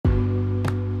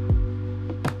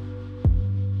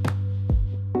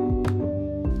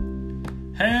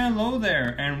Hello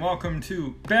there, and welcome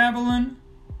to Babylon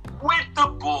with the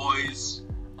boys.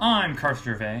 I'm Carson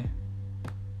Gervais,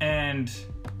 and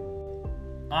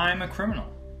I'm a criminal.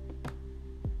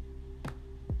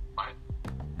 What?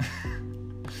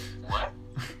 What?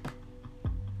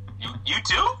 You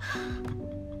too?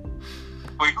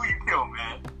 Wait, who you kill,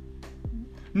 man?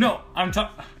 No,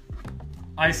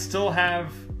 I still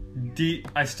have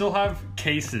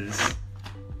cases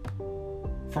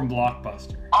from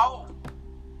Blockbuster.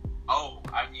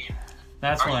 I mean,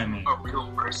 that's what I mean. Are you a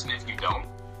real person if you don't?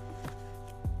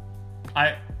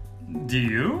 Do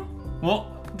you?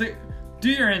 Well, do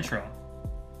your intro.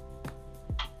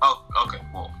 Oh, okay.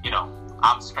 Well,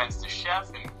 I'm Spence the chef,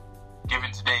 and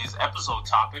given today's episode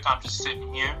topic, I'm just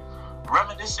sitting here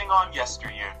reminiscing on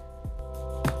yesteryear.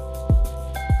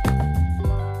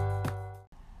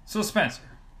 So, Spencer,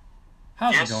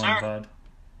 how's it going, bud?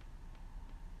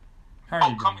 How are you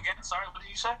doing? Come again? Sorry, what did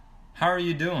you say? How are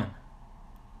you doing?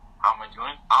 How am I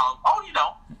doing?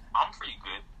 I'm pretty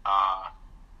good. I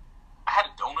had a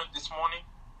donut this morning,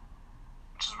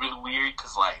 which is really weird,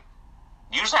 because,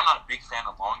 usually I'm not a big fan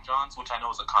of Long Johns, which I know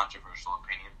is a controversial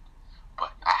opinion,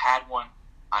 but I had one,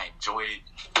 I enjoyed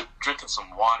it, drinking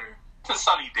some water, it's a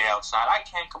sunny day outside, I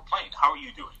can't complain. How are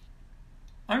you doing?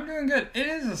 I'm doing good. It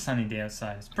is a sunny day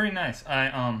outside. It's pretty nice.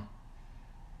 I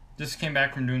just came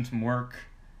back from doing some work,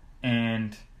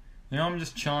 and I'm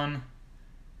just chilling.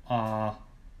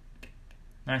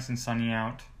 Nice and sunny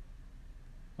out.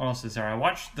 What else is there? I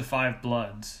watched The Five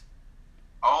Bloods.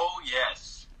 Oh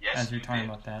yes, as you're talking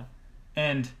about that,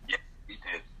 and yes, we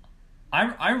did.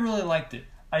 I really liked it.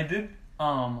 I did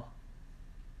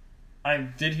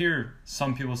hear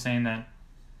some people saying that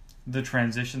the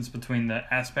transitions between the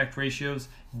aspect ratios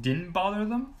didn't bother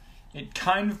them. It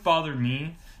kind of bothered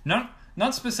me. Not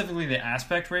specifically the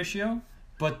aspect ratio,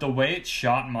 but the way it's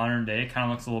shot in modern day kind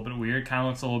of looks a little bit weird. Kind of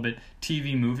looks a little bit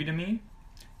TV movie to me.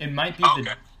 It might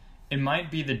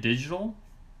be the digital,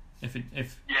 if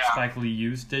Spike Lee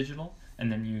used digital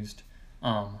and then used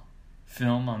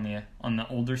film on the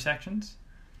older sections.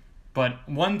 But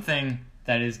one thing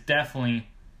that is definitely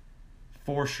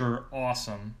for sure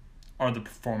awesome are the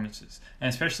performances, and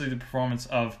especially the performance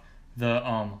of the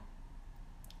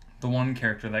one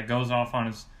character that goes off on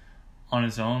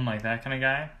his own, like that kind of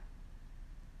guy.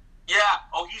 Yeah.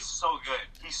 Oh, he's so good.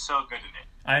 He's so good in it.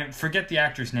 I forget the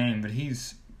actor's name, but he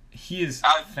is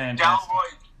fantastic.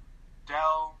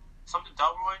 Delroy. Something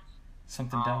Delroy.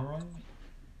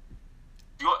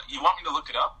 You want me to look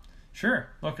it up? Sure,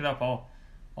 look it up. I'll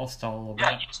stall a little bit.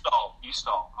 Yeah, you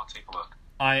stall. I'll take a look.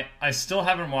 I still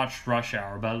haven't watched Rush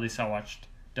Hour, but at least I watched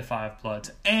The Five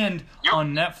Bloods. And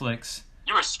on Netflix...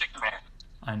 You're a sick man.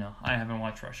 I know. I haven't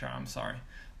watched Rush Hour. I'm sorry.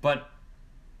 But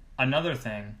another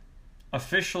thing,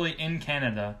 officially in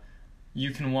Canada,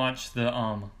 you can watch the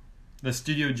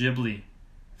Studio Ghibli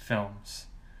films.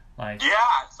 Yeah,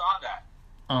 I saw that.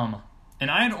 And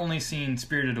I had only seen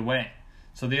Spirited Away.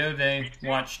 So the other day,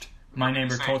 watched My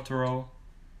Neighbor Totoro.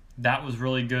 That was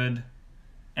really good.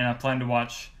 And I plan to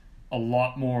watch a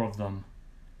lot more of them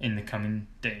in the coming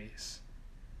days.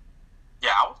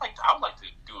 Yeah, I would like to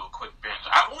do a quick binge.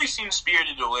 I've only seen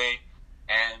Spirited Away,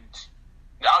 and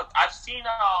I've seen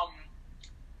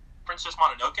Princess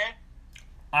Mononoke.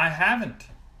 I haven't.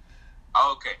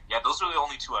 Oh, okay. Yeah, those are the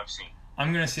only two I've seen.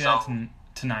 I'm gonna see that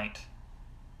tonight.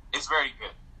 It's very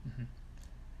good. Mm-hmm.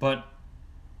 But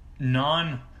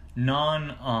non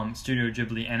Studio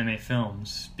Ghibli anime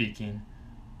films speaking,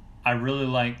 I really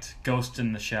liked Ghost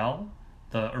in the Shell,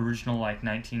 the original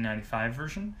 1995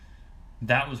 version.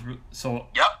 That was so.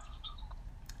 Yep.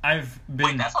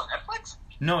 Wait, that's on Netflix?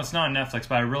 No, it's not on Netflix,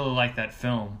 but I really like that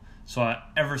film. So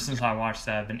ever since I watched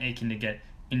that, I've been aching to get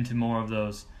into more of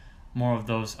those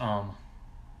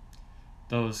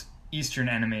Eastern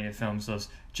animated films, those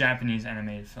Japanese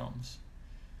animated films.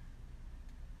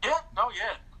 Yeah. No.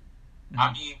 Yeah. Mm-hmm.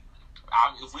 I mean,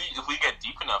 if we get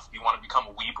deep enough, you want to become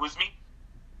a weeb with me?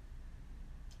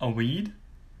 A weed?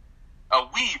 A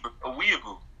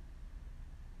weeaboo.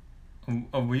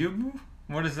 A weeaboo?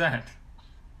 What is that?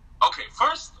 Okay,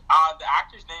 first, the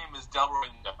actor's name is Delroy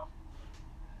Lindo.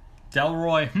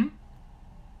 Delroy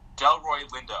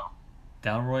Lindo.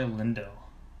 Delroy Lindo.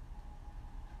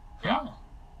 Yeah.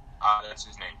 Huh. That's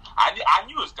his name. I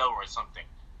knew it was Delroy something.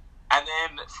 And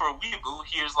then for a weeaboo,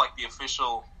 here's the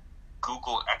official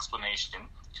Google explanation.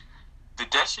 The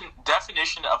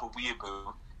definition of a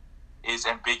weeaboo is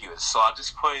ambiguous, so I'll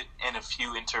just put in a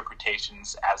few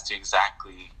interpretations as to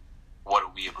exactly what a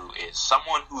weeaboo is.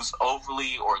 Someone who's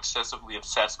overly or excessively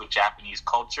obsessed with Japanese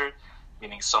culture,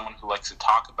 meaning someone who likes to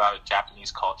talk about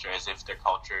Japanese culture as if their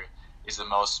culture is the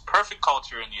most perfect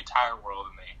culture in the entire world,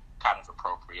 and kind of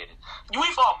appropriated.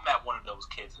 We've all met one of those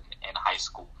kids in high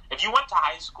school. If you went to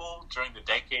high school during the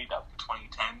decade of the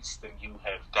 2010s, then you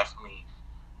have definitely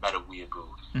met a weeaboo,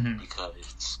 Mm-hmm.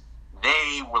 because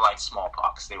they were like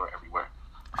smallpox. They were everywhere.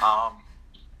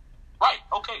 Right.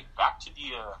 Okay. Back to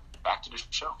the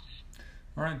show.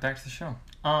 All right, back to the show.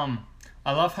 I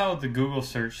love how the Google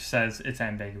search says it's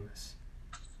ambiguous.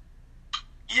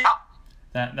 Yeah.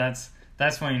 That's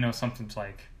when you know something's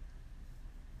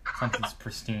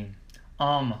pristine.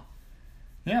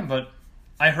 Yeah, but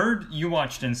I heard you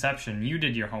watched Inception. You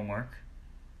did your homework.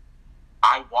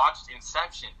 I watched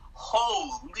Inception.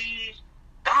 Holy,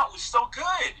 that was so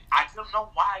good. I don't know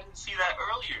why I didn't see that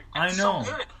earlier. It's I know.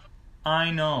 So good. I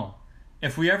know.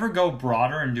 If we ever go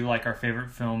broader and do like our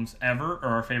favorite films ever, or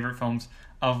our favorite films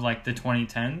of like the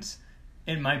 2010s,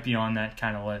 it might be on that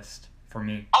kind of list for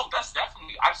me. Oh, that's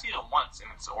definitely. I've seen it once, and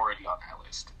it's already on that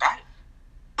list. That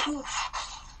poof,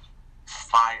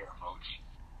 fire emoji.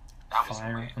 That was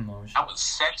Fire great. emoji. That was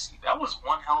sexy. That was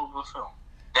one hell of a film.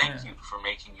 Thank Yeah. you for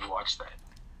making me watch that.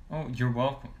 Oh, you're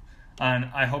welcome. And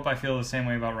I hope I feel the same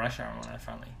way about Rush Hour when I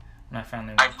finally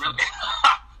I watch really. it.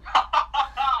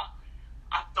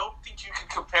 I don't think you can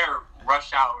compare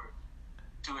Rush Hour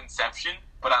to Inception,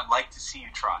 but I'd like to see you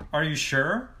try. Are you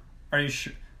sure?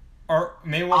 Or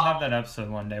maybe we'll have that episode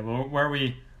one day where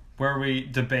we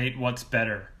debate what's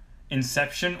better,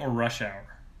 Inception or Rush Hour.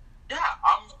 Yeah,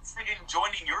 I'm freaking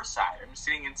joining your side. I'm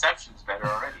saying Inception's better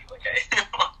already.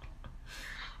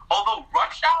 Although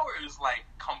Rush Hour is like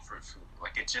comfort food.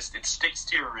 Like it sticks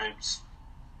to your ribs,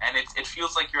 and it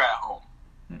feels like you're at home.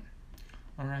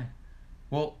 All right.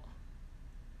 Well,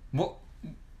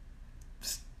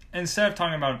 instead of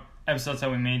talking about episodes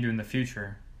that we may do in the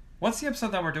future, what's the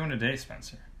episode that we're doing today,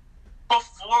 Spencer?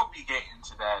 Before we get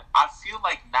into that, I feel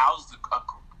like now's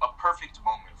a perfect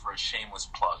moment for a shameless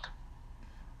plug.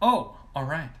 Oh, all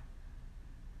right.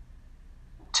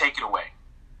 Take it away.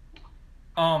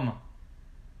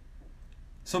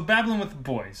 So Babbling with the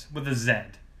Boys with a Z.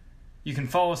 You can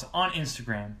follow us on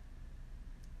Instagram.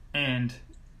 And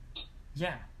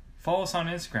yeah, follow us on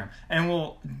Instagram. And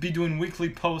we'll be doing weekly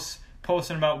posts,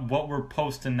 posting about what we're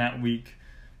posting that week.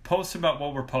 Posting about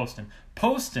what we're posting.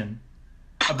 Posting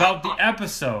about the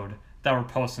episode that we're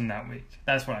posting that week.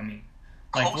 That's what I mean.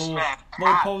 Like little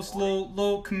posts,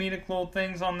 little comedic little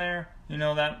things on there. You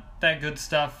know, that good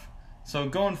stuff. So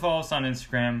go and follow us on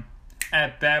Instagram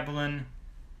at Babbling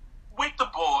with the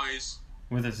Boys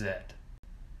with a Z.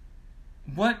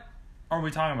 What are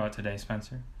we talking about today,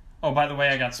 Spencer? Oh, by the way,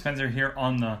 I got Spencer here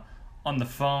on the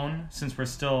phone since we're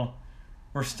still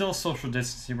social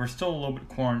distancing. We're still a little bit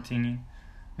quarantining.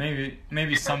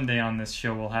 Maybe someday on this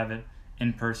show we'll have it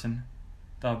in person.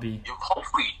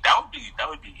 Hopefully that would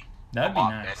be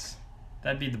nice. Better.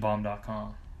 That'd be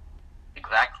thebomb.com.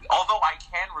 Exactly. Although I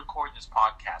can record this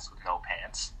podcast with no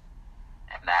pants,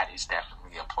 and that is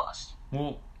definitely a plus.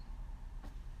 Well,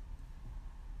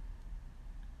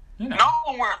 you know. No,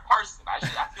 we're in person. I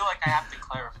feel like I have to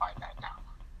clarify that now.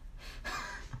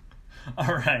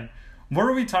 All right. What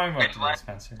are we talking about today,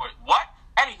 Spencer? What?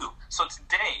 Anywho, so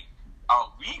today,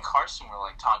 we and Carson were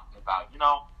like talking about,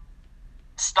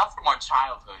 stuff from our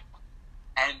childhood,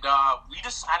 and we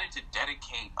decided to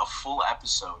dedicate a full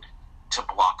episode to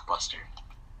Blockbuster.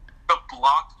 The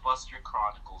Blockbuster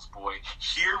Chronicles, boy.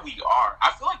 Here we are.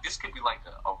 I feel like this could be like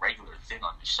a regular thing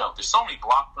on the show. There's so many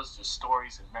Blockbuster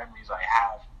stories and memories I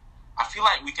have. I feel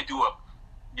like we could do a,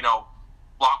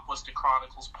 Blockbuster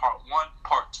Chronicles Part 1,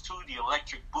 Part 2, The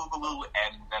Electric Boogaloo,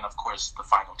 and then, of course, the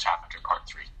final chapter, Part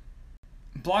 3.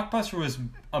 Blockbuster was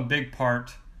a big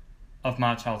part of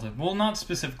my childhood. Well, not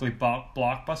specifically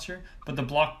Blockbuster, but the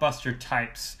Blockbuster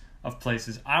types of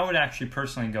places. I would actually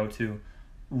personally go to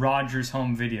Rogers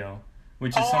Home Video,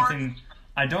 which is something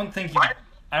I don't think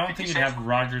you'd have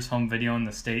Rogers Home Video in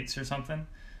the States or something,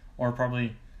 or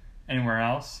probably anywhere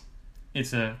else.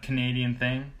 It's a Canadian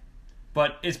thing,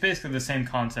 but it's basically the same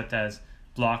concept as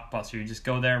Blockbuster. You just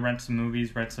go there, rent some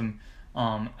movies, rent some.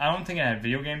 I don't think it had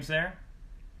video games there,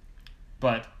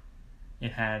 but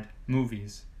it had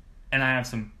movies, and I have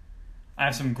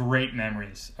some great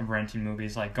memories of renting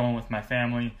movies, like going with my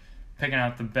family, picking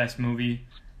out the best movie.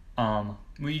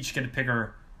 We each get to pick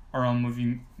our own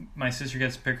movie. My sister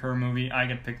gets to pick her movie. I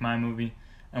get to pick my movie,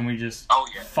 and we just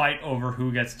fight over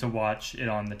who gets to watch it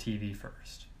on the TV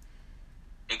first.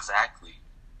 Exactly.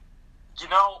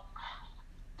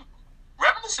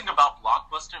 Reminiscing about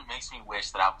Blockbuster makes me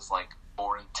wish that I was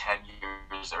born 10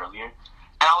 years earlier, and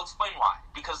I'll explain why.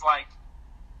 Because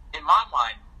in my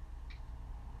mind,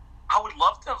 I would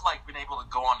love to have been able to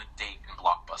go on a date in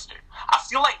Blockbuster. I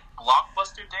feel like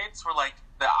Blockbuster dates were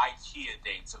the IKEA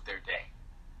dates of their day.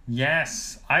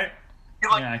 Yes, Like,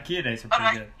 yeah, IKEA days are an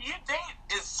pretty good. IKEA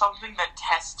date is something that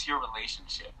tests your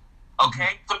relationship.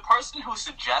 Okay? The person who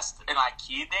suggests an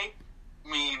IKEA date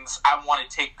means I want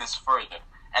to take this further.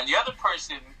 And the other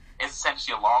person is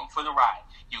essentially along for the ride.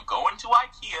 You go into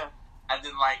IKEA, and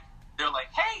then, like, they're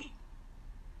like, hey,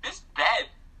 this bed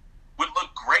would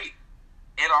look great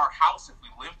in our house if we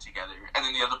lived together. And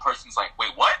then the other person's like,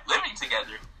 wait, what? Living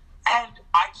together? And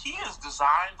IKEA is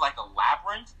designed like a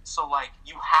labyrinth, so, like,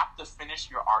 you have to finish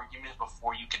your argument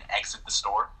before you can exit the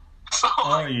store. So,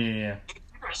 like, Yeah. it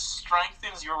either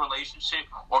strengthens your relationship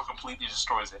or completely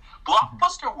destroys it.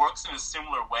 Blockbuster works in a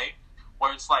similar way,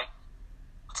 where it's like,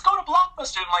 let's go to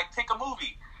Blockbuster and, like, pick a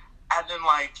movie. And then,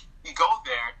 like, you go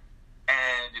there,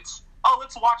 and it's, oh,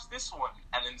 let's watch this one.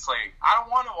 And then it's like, I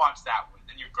don't want to watch that one.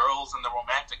 Then your girl's in the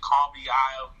romantic comedy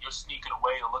aisle, and you're sneaking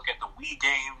away to look at the Wii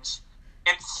games.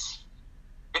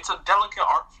 It's a delicate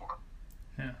art form.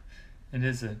 Yeah, it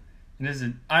is a.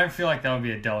 I feel like that would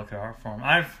be a delicate art form.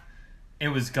 It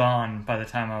was gone by the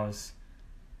time I was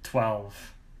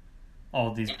 12.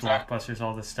 All these blockbusters,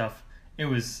 all this stuff, it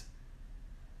was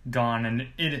gone, and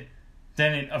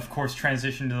then it of course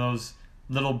transitioned to those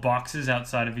little boxes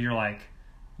outside of your, like,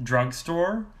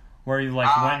 drugstore where you,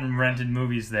 like, went and rented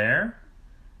movies there.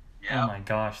 Yeah. Oh my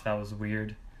gosh, that was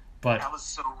weird. But that was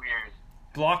so weird.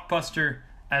 Blockbuster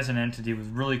as an entity was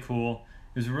really cool.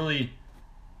 It was really,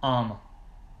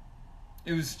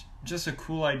 it was just a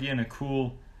cool idea and a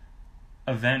cool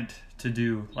event to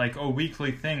do. Like a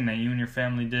weekly thing that you and your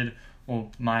family did. Well,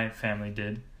 my family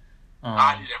did.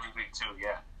 I did every week too,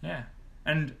 yeah. Yeah.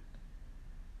 And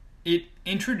it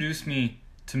introduced me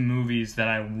to movies that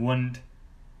I wouldn't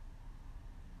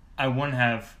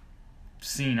have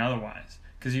seen otherwise.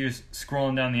 Because you're just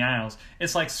scrolling down the aisles.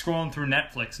 It's like scrolling through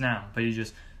Netflix now, but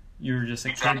you're just a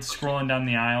kid scrolling down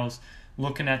the aisles,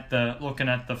 looking at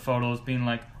the photos, being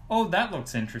like, "Oh, that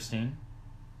looks interesting."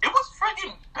 It was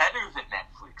freaking better than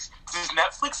Netflix. Does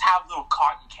Netflix have little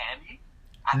cotton candy?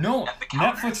 No, at the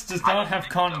counter? Netflix does not have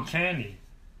cotton candy.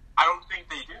 I don't think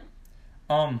they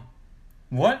do.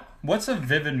 What's a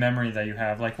vivid memory that you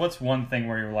have? Like, what's one thing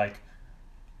where you're like,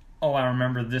 "Oh, I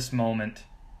remember this moment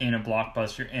in a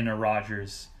Blockbuster, in a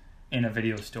Rogers, in a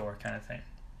video store," kind of thing?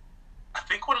 I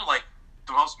think one of, like,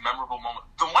 the most memorable moment,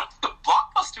 the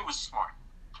Blockbuster was smart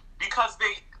because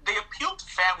they appealed to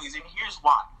families, and here's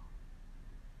why.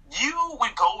 You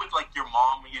would go with, like, your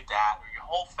mom or your dad or your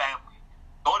whole family,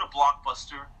 go to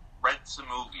Blockbuster, rent some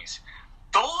movies.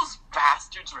 Those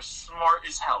bastards were smart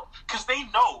as hell because they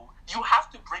know you have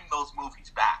to bring those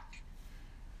movies back.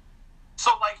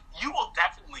 So, like, you will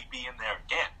definitely be in there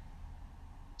again.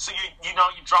 So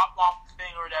you drop off the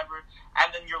thing or whatever,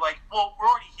 and then you're like, well, we're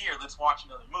already here, let's watch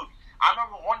another movie. I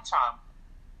remember one time,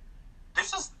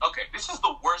 this is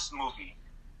the worst movie.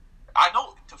 I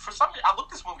know, for some reason, I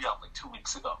looked this movie up like 2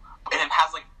 weeks ago, and it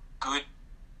has, like, good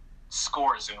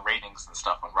scores and ratings and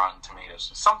stuff on Rotten Tomatoes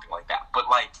or something like that. But,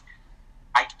 like,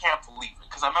 I can't believe it,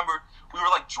 because I remember we were,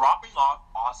 like, dropping off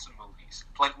awesome movies.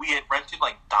 Like, we had rented,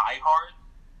 like, Die Hard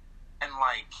and,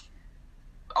 like,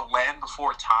 A Land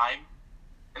Before Time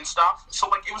and stuff. So,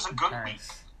 like, it was a good week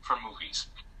for movies.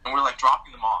 And we're, like,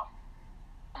 dropping them off.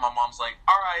 And my mom's like,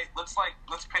 all right, let's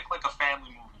pick, like, a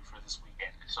family movie for this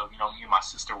weekend. So, me and my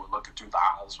sister were looking through the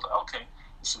aisles. We're like, okay,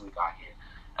 let's see what we got here.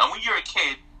 And when you're a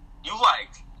kid, you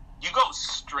go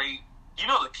straight,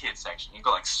 the kids section. You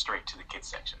go, like, straight to the kids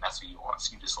section. That's what you want.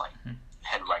 So you just, like,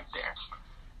 head right there.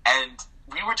 And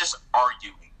we were just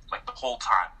arguing, like, the whole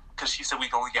time. Because she said we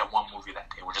could only get one movie that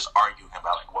day. We're just arguing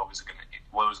about, like, what was it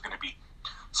gonna be.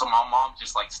 So my mom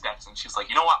just, like, steps in. She's like,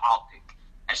 you know what? I'll pick.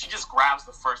 And she just grabs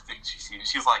the first thing she sees.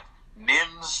 She's like,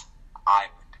 Nim's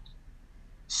Island.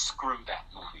 Screw that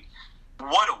movie.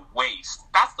 What a waste.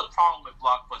 That's the problem with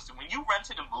Blockbuster. When you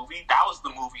rented a movie, that was the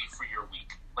movie for your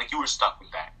week. Like, you were stuck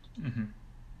with that. Mm-hmm.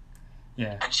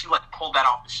 Yeah. And she, like, pulled that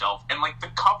off the shelf. And, like, the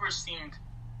cover seemed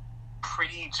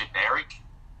pretty generic.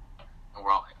 And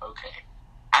we're all like, okay.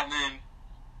 And then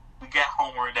we get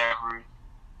home or whatever.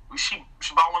 She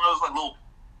bought one of those, like,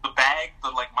 the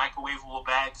like, microwavable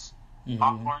bags. Yeah.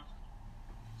 Popcorn.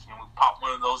 And we pop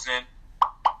one of those in.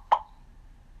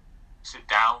 Sit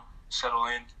down. Settle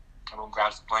in. Everyone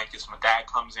grabs the blankets. My dad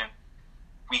comes in.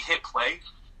 We hit play.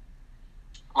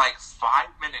 Like, 5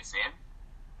 minutes in,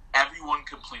 everyone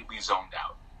completely zoned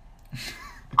out.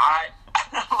 I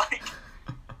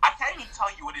can't even tell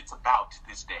you what it's about to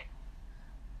this day.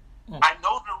 I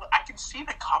know I can see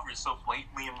the cover so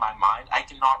blatantly in my mind. I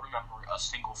cannot remember a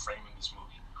single frame in this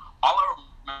movie. All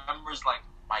I remember is, like,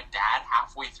 my dad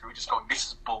halfway through just going, "This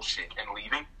is bullshit," and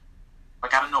leaving.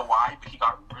 Like, I don't know why, but he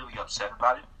got really upset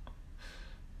about it.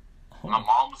 My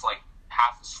mom was, like,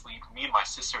 half asleep. Me and my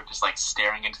sister are just like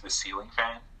staring into the ceiling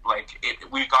fan. Like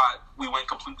we went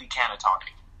completely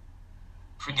catatonic.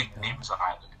 Freaking names on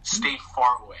island. Stay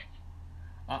far away.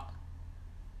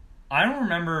 I don't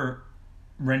remember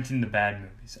renting the bad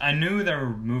movies. I knew there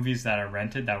were movies that I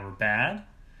rented that were bad,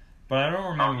 but I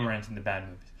don't remember renting the bad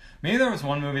movies. Maybe there was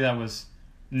one movie that was,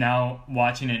 now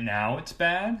watching it now it's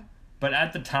bad, but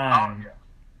at the time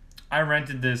I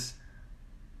rented this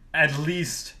at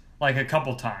least like a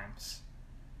couple times.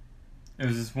 It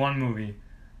was this one movie.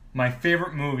 My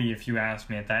favorite movie, if you ask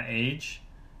me at that age,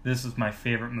 this was my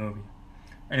favorite movie.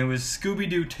 And it was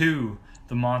Scooby-Doo 2,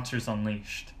 The Monsters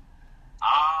Unleashed.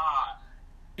 I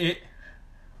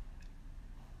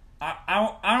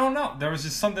don't know. There was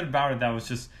just something about it that was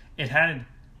just, it had,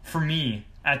 for me,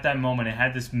 at that moment, it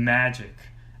had this magic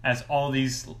as all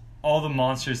the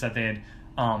monsters that they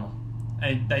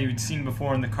had, that you'd seen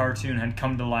before in the cartoon had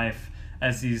come to life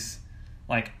as these,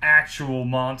 like, actual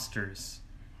monsters.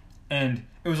 And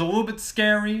it was a little bit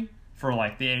scary for,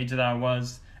 like, the age that I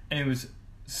was, and it was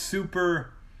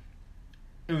super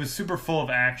full of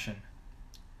action.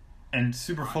 And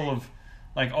super full of,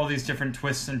 like, all these different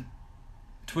twists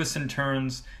and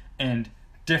turns and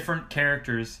different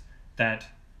characters that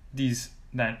the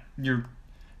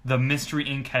Mystery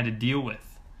Inc. had to deal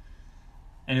with.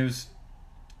 And it was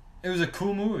a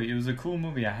cool movie. It was a cool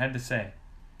movie, I had to say.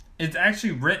 It's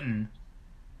actually written,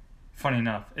 funny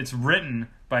enough, it's written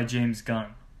by James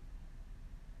Gunn.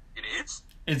 It is?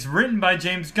 It's written by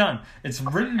James Gunn. It's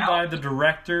written by the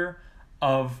director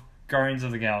of Guardians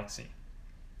of the Galaxy.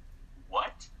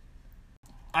 What?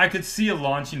 I could see a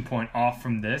launching point off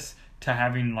from this to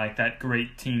having like that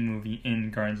great teen movie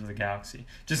in Guardians of the Galaxy.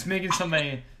 Just making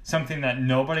something that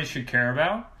nobody should care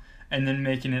about, and then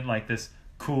making it like this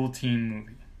cool teen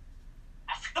movie.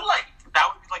 I feel like that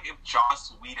would be like if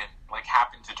Joss Whedon like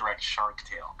happened to direct Shark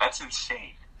Tale. That's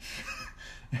insane.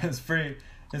 It's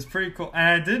pretty cool.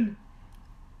 And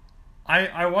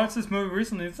I watched this movie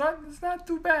recently. It's not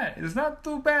too bad. It's not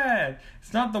too bad.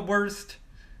 It's not the worst.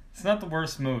 It's not the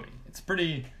worst movie. It's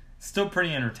still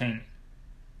pretty entertaining.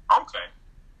 Okay.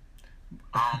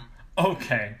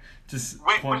 Okay. Just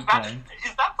wait, point is blank.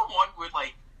 that the one where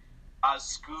like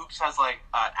Scoops has like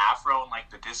an afro and like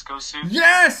the disco suit?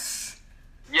 Yes!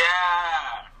 Yeah,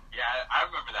 I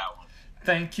remember that one.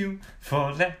 Thank you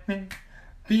for letting me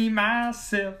be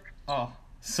myself. Oh,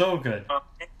 so good.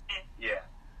 Yeah.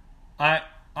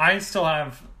 I still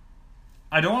have.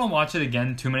 I don't want to watch it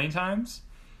again too many times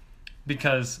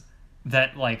because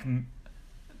that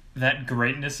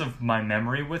greatness of my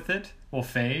memory with it will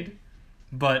fade,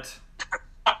 but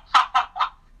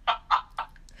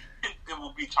it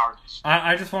will be tarnished.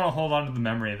 I just want to hold on to the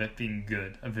memory of it being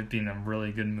good, of it being a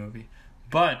really good movie.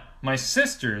 But my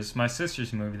sister's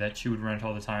movie that she would rent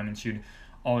all the time and she would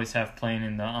always have playing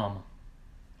in the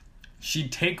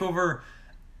she'd take over.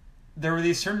 There were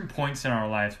these certain points in our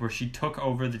lives where she took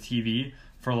over the TV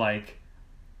for like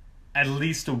at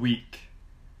least a week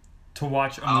to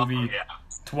watch a movie,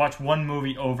 to watch one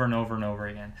movie over and over and over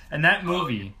again. And that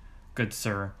movie, good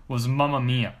sir, was Mamma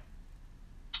Mia.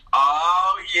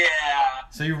 Oh yeah.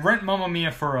 So you rent Mamma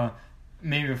Mia for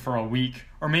maybe a week,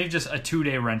 or maybe just a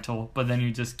 2-day rental, but then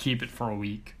you just keep it for a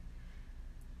week.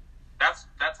 That's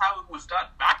how it was done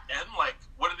back then. Like,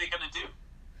 what are they gonna do?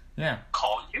 Yeah.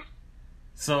 Call you?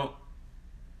 So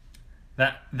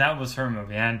that was her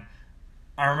movie, and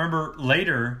I remember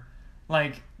later,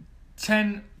 like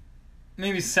 10,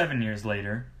 maybe 7 years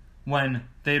later, when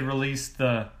they'd released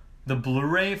the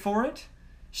Blu-ray for it,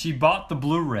 she bought the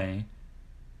Blu-ray,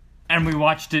 and we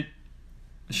watched it.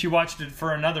 She watched it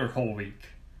for another whole week.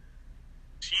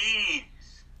 Jeez.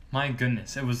 My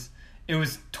goodness, it was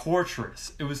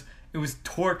torturous. It was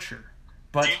torture.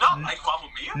 But do you not like Mamma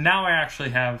Mia? Now I actually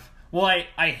have. Well,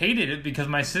 I hated it because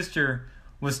my sister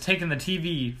was taking the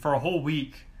TV for a whole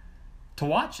week to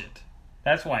watch it.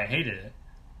 That's why I hated it.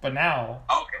 But now,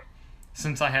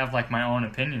 since I have like my own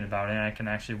opinion about it, I can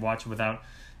actually watch it without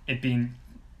it being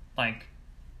like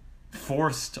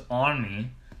forced on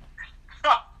me.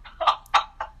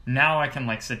 Now I can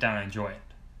like sit down and enjoy it.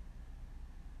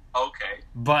 Okay.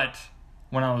 But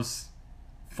when I was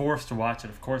forced to watch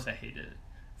it, of course I hated it.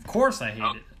 Of course I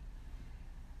hated it.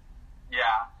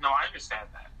 Yeah, no, I understand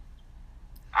that.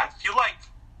 I feel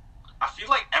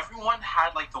like everyone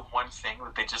had like the one thing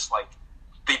that they just like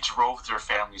they drove their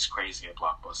families crazy at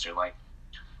Blockbuster, like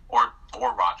or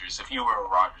Rogers. If you were a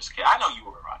Rogers kid, I know you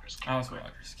were a Rogers kid. I was a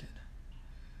Rogers kid.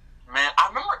 Man, I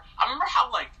remember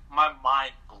how like my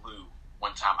mind blew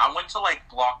one time. I went to like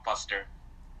Blockbuster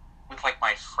with like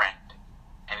my friend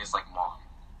and his like mom,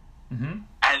 Mm-hmm.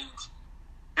 and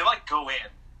they like go in,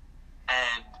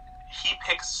 and he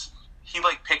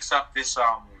like picks up this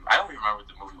I don't even remember what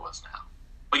the movie was now,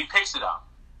 but he picks it up,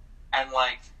 and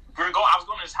like I was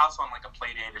going to his house on like a play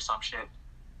date or some shit,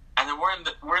 and then we're in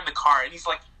the car, and he's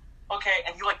like, okay,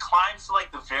 and he like climbs to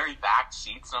like the very back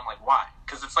seats, and I'm like, why?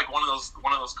 Because it's like one of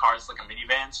those cars, like a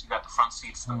minivan, so you got the front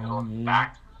seats in the middle and the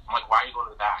back. I'm like, why are you going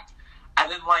to the back?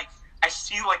 And then like I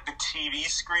see like the TV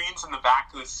screens in the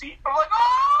back of the seat. I'm like,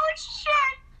 oh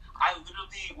shit! I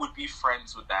literally would be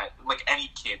friends with that, like any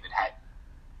kid that had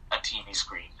a TV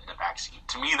screen in the back seat.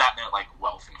 To me, that meant like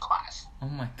wealth and class. Oh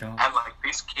my god! And like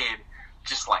this kid,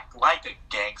 just like a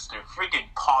gangster,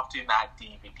 freaking popped in that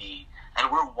DVD,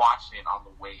 and we're watching it on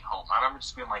the way home. I remember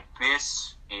just being like,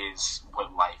 "This is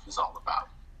what life is all about."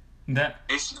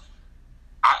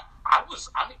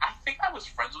 I think I was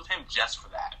friends with him just for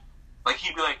that. Like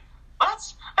he'd be like,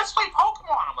 "Let's play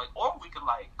Pokemon." I'm like, or we could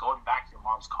like go back to your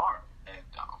mom's car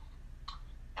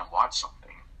and watch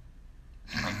something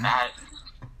like that.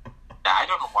 I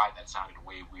don't know why that sounded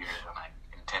way weirder than I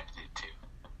intended it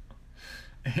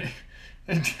to.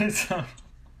 It did sound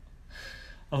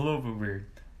a little bit weird,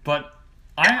 but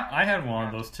I had one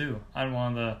of those too. I had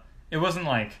one of the. It wasn't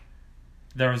like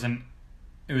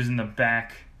it was in the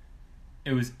back.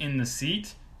 It was in the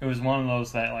seat. It was one of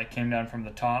those that like came down from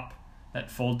the top,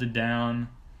 that folded down,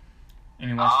 and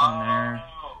you watched on there.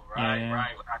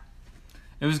 Right.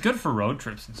 It was good for road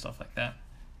trips and stuff like that.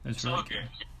 It was really good.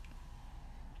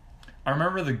 I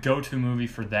remember the go-to movie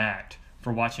for that,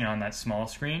 for watching on that small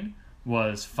screen,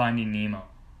 was Finding Nemo.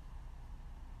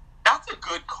 That's a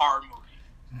good car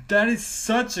movie. That is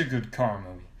such a good car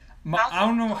movie. I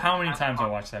don't know how many times I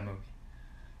watched that movie.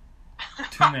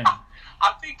 Too many.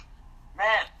 I think,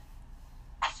 man,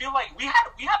 I feel like we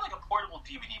had like a portable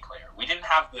DVD player. We didn't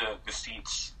have the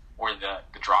seats or the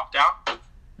drop down.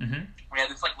 Mm-hmm. We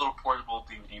had this like little portable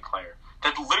DVD player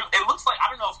that literally, it looks like, I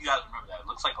don't know if you guys remember that. It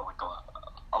looks like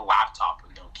a laptop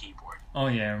with no keyboard. Oh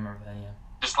yeah, I remember that. Yeah.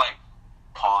 Just like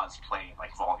pause, play,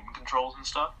 like volume controls and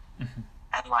stuff. Mm-hmm.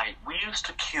 And like we used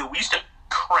to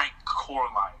crank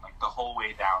Coraline like the whole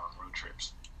way down on road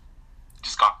trips.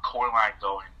 Just got Coraline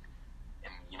going,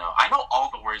 and I know all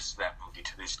the words to that movie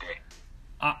to this day.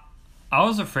 I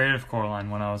was afraid of Coraline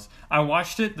when I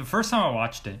watched it. The first time I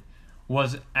watched it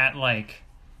was at like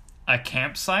a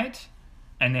campsite,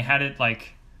 and they had it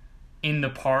like in the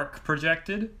park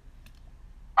projected.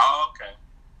 Oh, okay.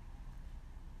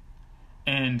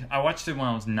 And I watched it when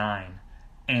I was 9,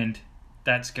 and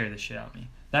that scared the shit out of me.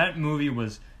 That movie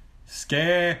was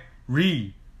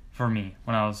scary for me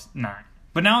when I was 9.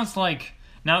 But now it's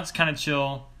kind of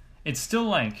chill. It's still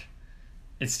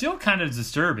kind of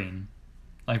disturbing,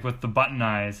 like with the button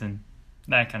eyes and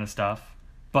that kind of stuff.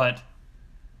 But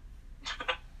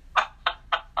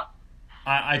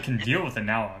I can deal with it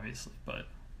now, obviously. But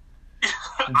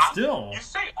it's still. You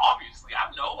say obviously.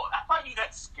 I thought you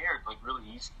got scared like really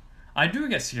easy. I do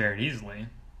get scared easily.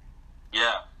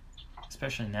 Yeah.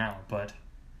 Especially now, but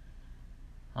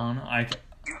I don't know.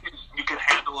 You can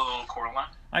handle a little Coraline?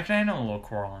 I can handle a little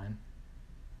Coraline.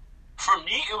 For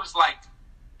me, it was like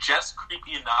just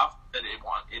creepy enough that it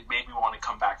made me want to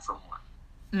come back for more.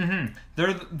 Mm-hmm.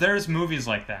 There's movies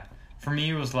like that. For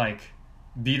me, it was like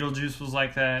Beetlejuice was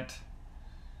like that.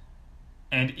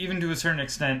 And even to a certain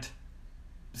extent,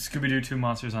 Scooby-Doo 2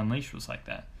 Monsters Unleashed was like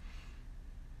that.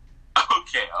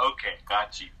 Okay,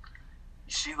 got you.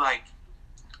 You see, like,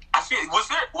 I feel, was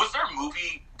there a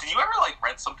movie, did you ever, like,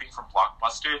 rent something from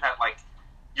Blockbuster that, like,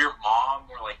 your mom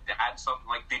or, like, dad, something,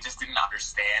 like, they just didn't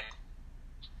understand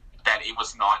that it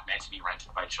was not meant to be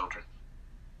rented by children?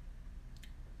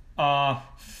 I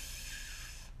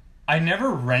never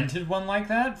rented one like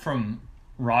that from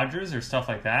Rogers or stuff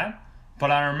like that,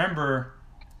 but I remember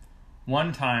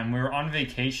one time we were on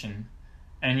vacation.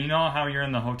 And you know how you're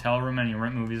in the hotel room and you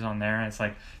rent movies on there, and it's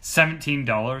like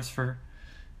 $17 for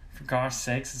gosh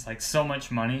sakes. It's like so much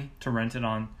money to rent it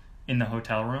in the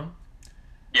hotel room.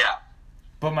 Yeah.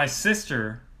 But it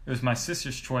was my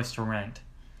sister's choice to rent.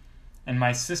 And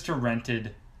my sister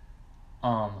rented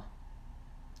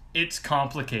It's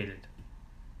Complicated.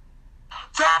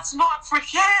 That's not for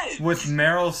kids! With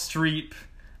Meryl Streep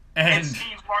and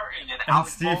Steve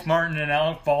Martin and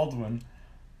Alec Baldwin.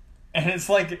 And it's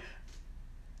like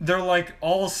they're like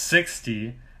all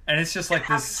 60, and it's just like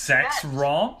this sex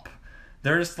romp.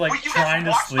 They're just like trying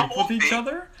to sleep with each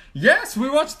other. Yes, we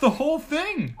watched the whole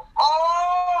thing.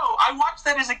 Oh, I watched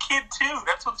that as a kid too.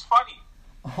 That's what's funny.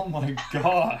 Oh my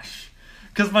gosh.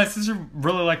 Because my sister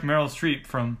really liked Meryl Streep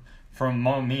from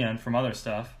Mamma Mia and from other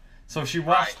stuff. So she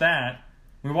watched that.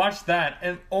 We watched that,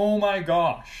 and oh my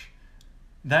gosh.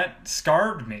 That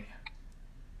scarred me.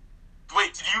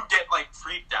 Wait, did you get like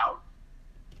freaked out?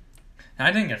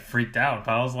 I didn't get freaked out,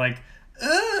 but I was like,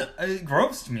 It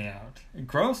grossed me out. It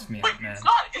grossed me Wait, out, man.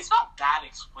 It's not that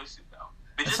explicit though.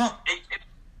 They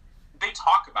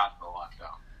talk about it a lot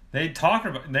though. They do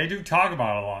talk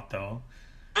about it a lot though.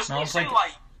 This makes me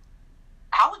like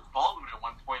Alec Baldwin at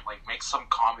one point like makes some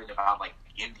comment about like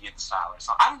Indian style or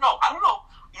something. I don't know.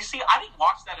 You see, I didn't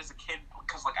watch that as a kid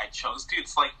because like I chose to.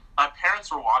 It's like my parents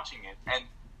were watching it, and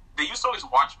they used to always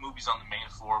watch movies on the main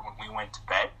floor when we went to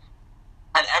bed.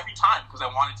 And every time, because I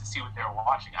wanted to see what they were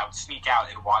watching, I would sneak out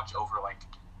and watch over like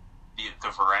the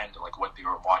veranda, like what they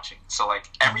were watching. So like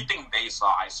everything they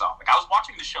saw, I saw. Like I was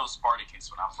watching the show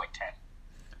Spartacus when I was like 10.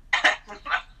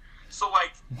 So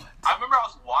like I remember I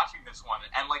was watching this one,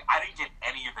 and like I didn't get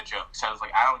any of the jokes. I was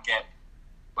like, I don't get it,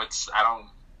 but I don't.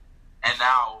 And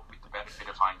now with the benefit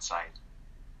of hindsight,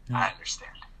 I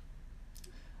understand.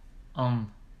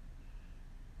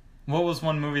 What was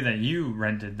one movie that you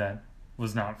rented that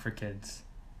was not for kids?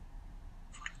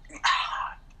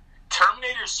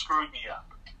 Terminator screwed me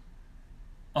up.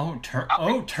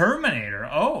 Terminator.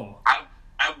 Oh. I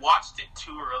watched it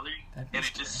too early, and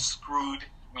it just screwed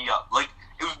me up. Like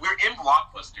we were in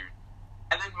Blockbuster,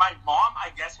 and then my mom, I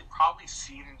guess, had probably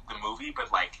seen the movie,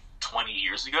 but like 20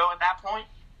 years ago at that point.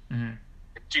 Mm-hmm.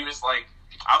 She was like,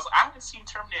 I haven't seen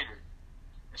Terminator,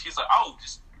 and she's like, oh,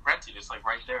 just rent it. It's like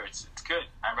right there. It's good.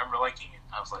 I remember liking it.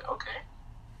 I was like, okay.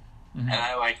 Mm-hmm. And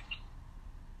I like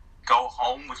go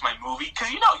home with my movie, because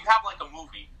you have like a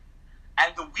movie,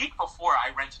 and the week before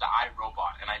I rented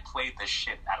iRobot, and I played the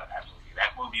shit out of that movie.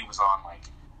 That movie was on like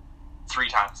 3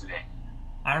 times a day.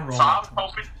 iRobot. So I was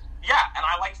hoping, and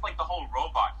I liked like the whole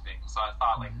robot thing, so I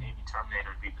thought like maybe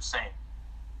Terminator would be the same.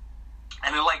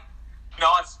 And then like,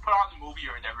 I put on the movie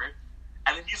or whatever,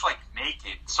 and then he's like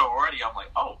naked, so already I'm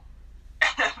like, oh.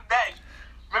 And then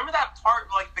remember that part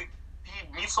where, like he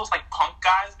meets those like punk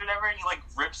guys or whatever, and he like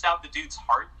rips out the dude's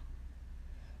heart.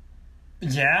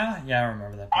 Yeah, I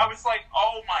remember that part. I was like,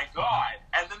 oh my god.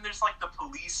 And then there's like the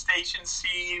police station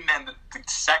scene and the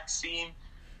sex scene.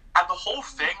 And the whole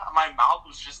thing, my mouth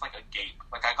was just like a gape.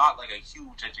 Like I got like a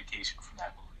huge education from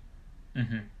that movie.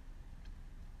 Mm-hmm.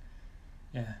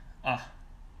 Yeah.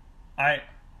 I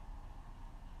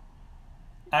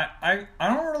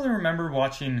don't really remember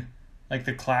watching like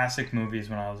the classic movies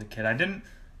when I was a kid.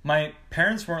 My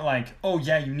parents weren't like, oh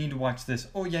yeah, you need to watch this.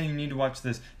 Oh yeah, you need to watch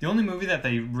this. The only movie that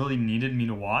they really needed me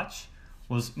to watch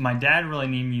was, my dad really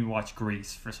needed me to watch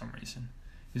Grease for some reason.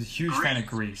 He was a huge fan of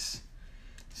Grease.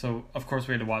 So, of course,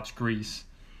 we had to watch Grease.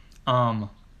 But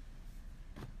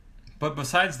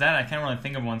besides that, I can't really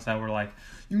think of ones that were like,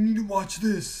 you need to watch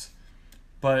this.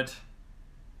 But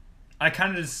I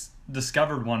kind of just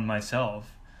discovered one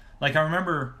myself. Like, I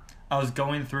remember I was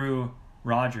going through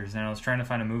Rogers and I was trying to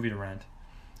find a movie to rent.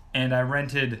 And I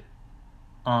rented,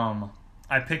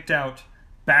 I picked out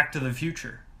Back to the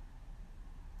Future.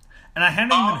 And I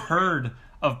hadn't even heard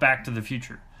of Back to the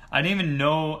Future. I didn't even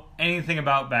know anything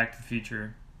about Back to the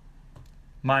Future.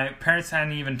 My parents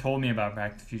hadn't even told me about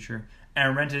Back to the Future. And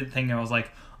I rented it thinking, I was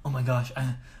like, oh my gosh,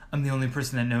 I'm the only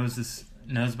person that knows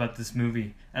about this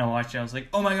movie. And I watched it, I was like,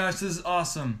 oh my gosh, this is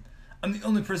awesome. I'm the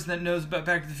only person that knows about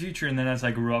Back to the Future. And then as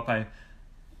I grew up, I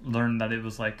learned that it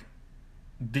was like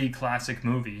the classic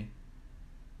movie.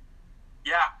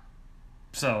 Yeah.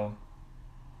 So,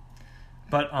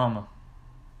 but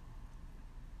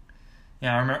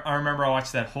yeah, I remember I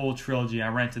watched that whole trilogy. I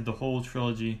rented the whole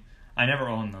trilogy. I never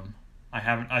owned them.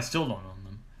 I still don't own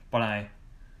them.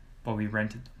 But we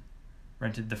rented them.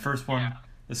 Rented the first one,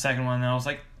 the second one, and I was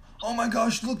like, oh my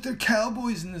gosh, look, they're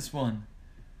cowboys in this one.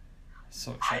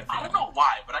 So excited. I don't know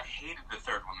why, but I hated the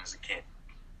third one as a kid.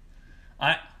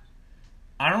 I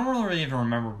don't really even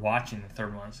remember watching the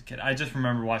third one as a kid. I just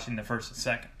remember watching the first and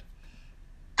second.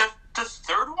 The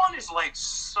third one is like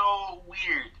so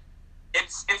weird.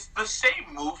 It's the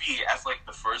same movie as like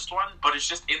the first one, but it's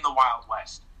just in the Wild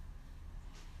West.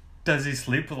 Does he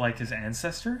sleep with like his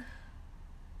ancestor?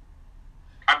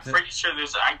 I'm pretty sure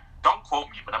don't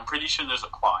quote me, but I'm pretty sure there's a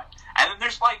plot. And then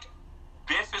there's like,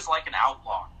 Biff is like an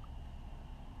outlaw.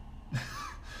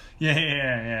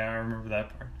 Yeah, I remember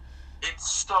that part.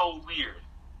 It's so weird.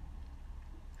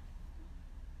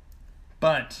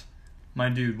 But, my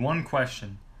dude, one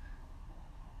question.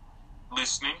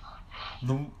 Listening?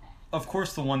 Of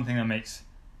course, the one thing that makes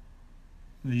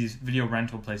these video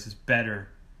rental places better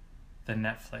than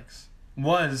Netflix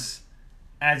was,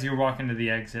 as you're walking to the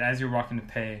exit, as you're walking to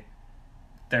pay,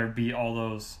 there'd be all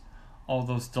those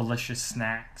delicious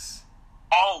snacks.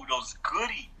 Oh, those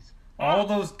goodies. All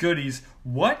those goodies.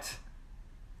 What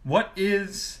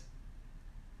was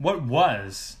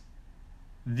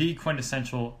the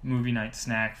quintessential movie night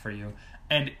snack for you?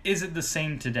 And is it the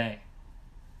same today?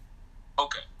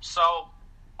 Okay, so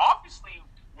obviously obviously,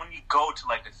 when you go to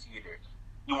like the theater,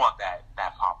 you want that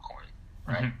popcorn,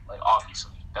 right? Mm-hmm. Like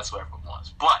obviously, that's what everyone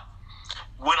wants. But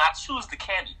when I choose the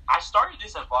candy, I started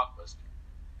this at Blockbuster.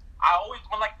 I always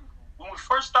when we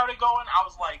first started going, I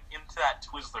was like into that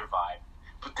Twizzler vibe,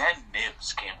 but then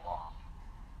Nibs came along.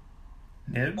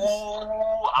 Nibs?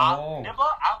 Nibba,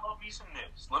 I love me some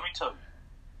Nibs. Let me tell you,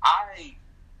 I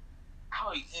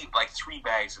would eat like 3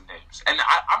 bags of Nibs, and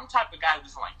I'm the type of guy who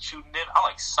doesn't like chew Nibs. I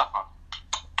like suck on them.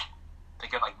 They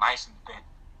get like nice and thin,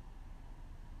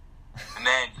 and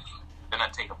then I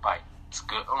take a bite. It's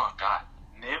good. Oh my god,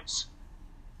 Nibs.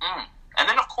 And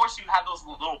then of course you have those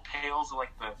little pails of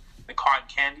like the cotton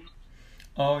candy.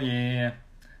 Oh yeah.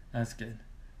 That's good.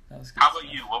 That was good. How about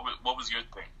you? What was your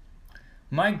thing?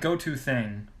 My go-to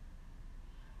thing,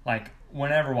 like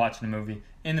whenever watching a movie,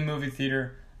 in the movie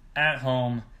theater, at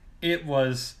home, it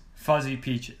was Fuzzy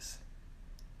Peaches.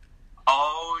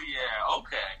 Oh yeah,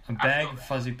 okay. A bag of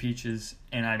Fuzzy Peaches,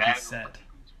 and I'd be set.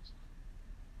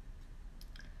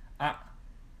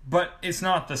 But it's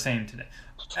not the same today.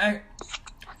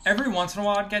 Every once in a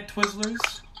while I'd get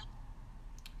Twizzlers.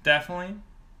 Definitely.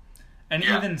 And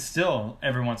even still,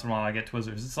 every once in a while I get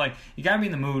Twizzlers. It's like, you gotta be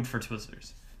in the mood for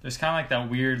Twizzlers. There's kind of like that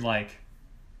weird,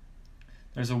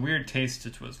 there's a weird taste to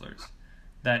Twizzlers.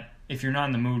 That if you're not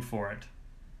in the mood for it,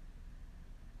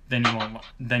 then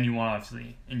you won't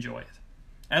obviously enjoy it.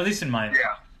 At least in my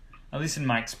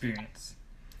experience.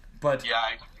 But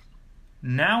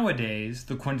nowadays,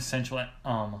 the quintessential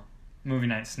movie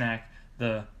night snack,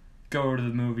 the go to the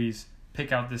movies,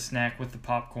 pick out this snack with the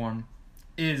popcorn,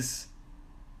 is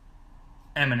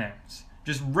M&M's.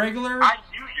 Just regular. I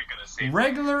knew you were gonna say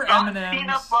regular not M&M's. Not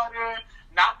peanut butter,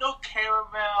 not no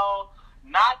caramel,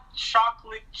 not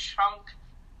chocolate chunk,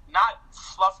 not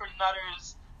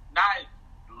fluffernutters, not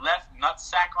left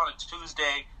nutsack on a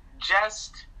Tuesday.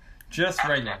 Just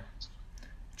regular. M&Ms.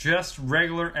 Just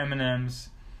regular M&M's.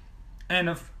 And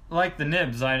if, like the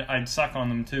Nibs, I'd suck on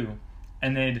them too.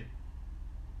 And they'd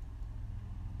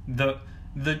the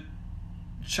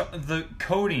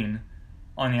coating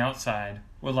on the outside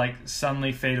would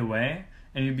suddenly fade away,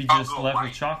 and you'd be just left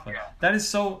with chocolate. Yeah. That's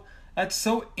so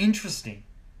interesting,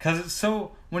 because it's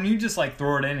so, when you just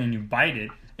throw it in and you bite it,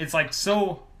 it's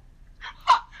so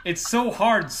it's so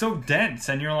hard, so dense,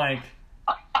 and you're like,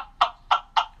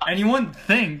 and you wouldn't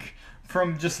think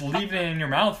from just leaving it in your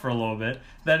mouth for a little bit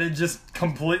that it'd just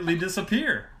completely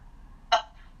disappear.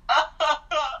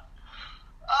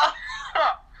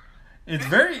 It's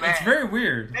very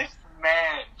weird. This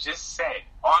man just said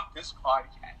on this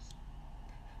podcast,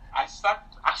 I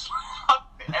sucked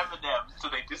the M&Ms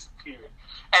till they disappeared,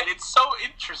 and it's so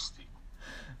interesting.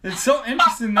 It's so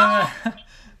interesting that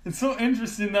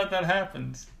that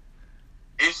happens.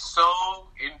 It's so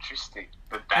interesting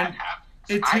that happens.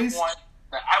 It tastes.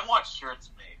 I want shirts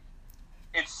made.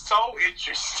 It's so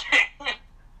interesting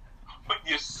when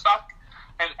you suck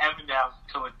an M&M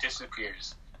till it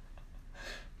disappears.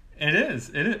 It is,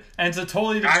 and it's a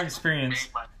totally different experience.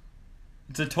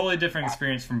 It's a totally different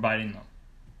experience from biting them,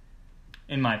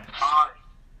 in my opinion.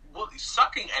 Well,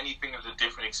 sucking anything is a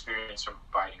different experience from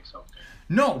biting something.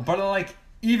 No, but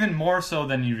even more so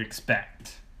than you'd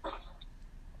expect.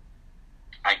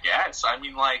 I guess. I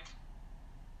mean, okay,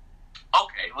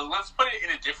 let's put it in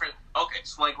a different. Okay,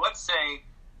 so let's say.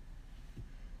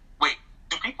 Wait,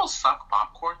 do people suck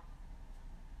popcorn?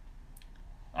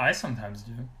 I sometimes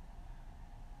do.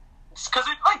 It's because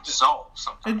it dissolves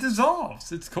sometimes. It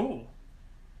dissolves. It's cool.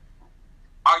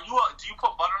 Do you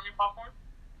put butter on your popcorn?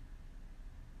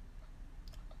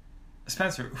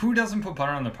 Spencer, who doesn't put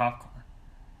butter on their popcorn?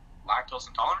 Lactose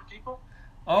intolerant people?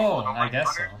 Oh, I guess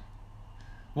butter? So.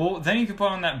 Well, then you can put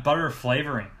on that butter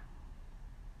flavoring.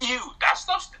 Ew, that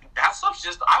stuff's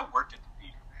just. I worked at the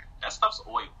theater, man. That stuff's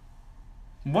oil.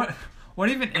 What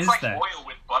even is that? It's like oil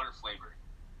with butter flavor.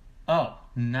 Oh,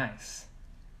 nice.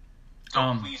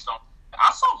 Please don't.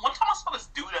 One time I saw this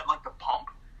dude at the pump.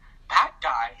 That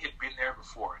guy had been there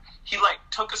before. He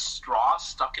took a straw,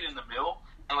 stuck it in the middle,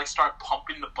 and started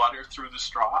pumping the butter through the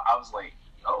straw. I was like,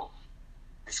 yo,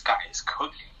 this guy is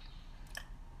cooking.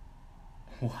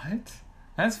 What?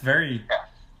 That's very. Yeah.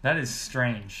 That is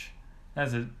strange.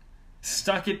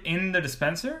 Stuck it in the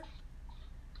dispenser?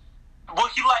 Well,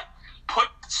 he put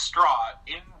the straw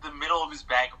in the middle of his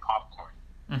bag of popcorn.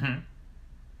 Mm-hmm.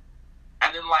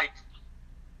 And then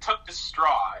took the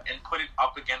straw and put it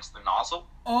up against the nozzle.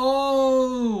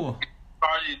 Oh! And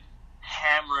started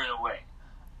hammering away.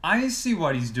 I see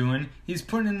what he's doing. He's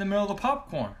putting it in the middle of the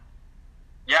popcorn.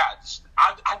 Yeah,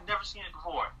 I've never seen it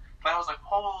before. But I was like,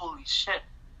 holy shit.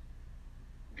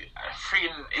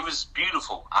 It was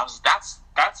beautiful. That's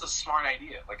a smart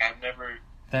idea. I've never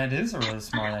That is a really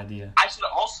smart idea. I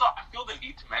feel the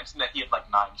need to mention that he had like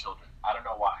 9 children. I don't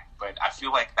know why, but I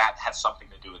feel like that has something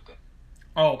to do with it.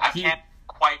 Oh, I can't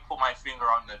quite put my finger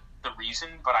on the reason,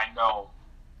 but I know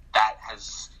that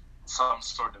has some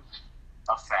sort of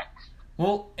effect.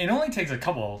 Well, it only takes a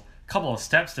couple of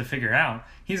steps to figure out.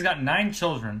 He's got 9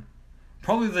 children.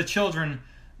 Probably the children,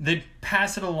 they'd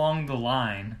pass it along the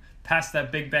line, pass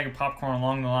that big bag of popcorn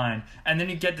along the line, and then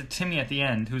you get to Timmy at the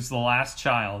end, who's the last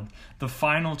child, the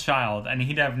final child, and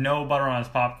he'd have no butter on his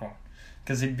popcorn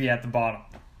because he'd be at the bottom.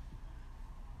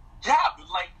 Yeah, but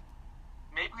like,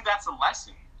 maybe that's a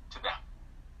lesson to them.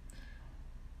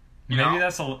 Maybe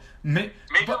that's a... Maybe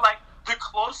like, the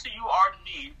closer you are to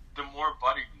me, the more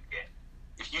butter you get.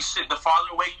 If you sit the farther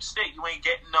away you sit, you ain't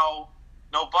getting no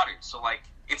butter. So like,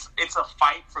 it's a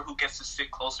fight for who gets to sit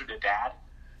closer to Dad.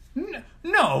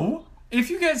 No. If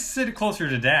you get to sit closer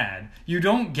to Dad, you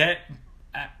don't get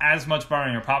as much butter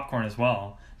on your popcorn as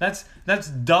well. That's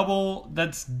double.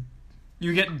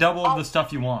 You get double of the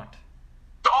stuff you want.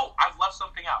 Oh, I've left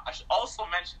something out. I should also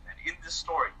mention that in this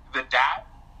story, the dad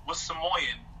was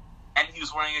Samoan, and he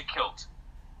was wearing a kilt.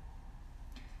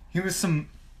 He was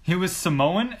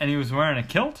Samoan, and he was wearing a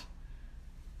kilt?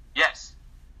 Yes.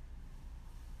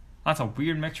 That's a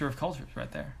weird mixture of cultures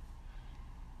right there.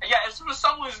 Yeah, as soon as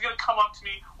someone is going to come up to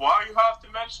me, why you have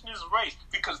to mention his race?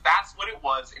 Because that's what it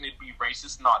was, and it'd be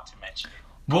racist not to mention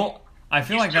it. Well, I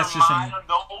feel like that's just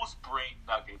those brain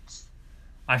nuggets.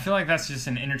 I feel like that's just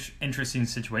an interesting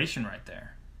situation right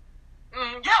there.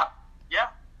 Yeah.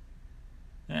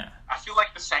 Yeah. I feel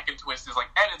like the second twist is like,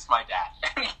 and it's my dad.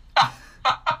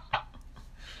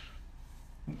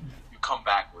 You come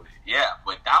back with it. Yeah,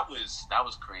 but that was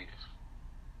creative.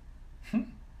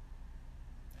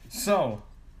 So,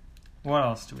 what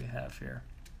else do we have here?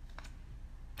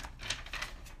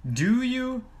 Do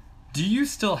you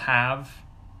still have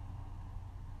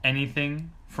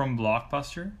anything from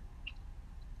Blockbuster?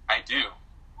 I do.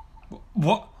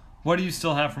 What do you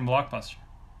still have from Blockbuster?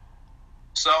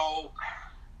 So,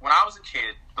 when I was a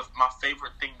kid, my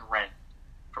favorite thing to rent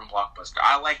from Blockbuster,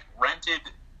 I rented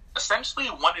essentially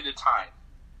one at a time,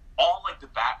 all the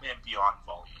Batman Beyond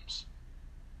volumes.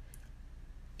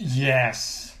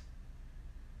 Yes.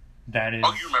 That is...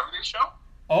 Oh, you remember this show?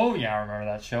 Oh, yeah, I remember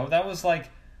that show. That was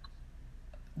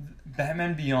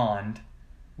Batman Beyond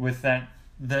with the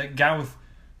guy with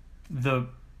the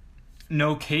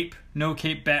no cape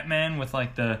Batman with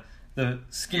the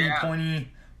skinny pointy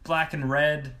black and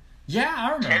red. Yeah,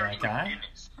 I remember that guy.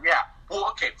 Yeah. Well,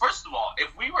 okay, first of all, if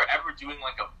we were ever doing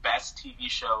a best TV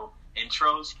show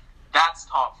intros, that's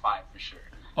top 5 for sure.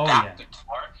 Oh, that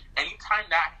guitar, anytime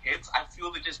that hits, I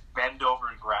feel to just bend over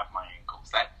and grab my ankles.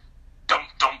 That dum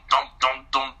dum dum dum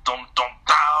dum dum dum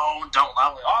down.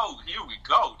 I'm like, oh, here we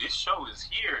go. This show is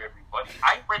here, everybody.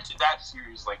 I rented that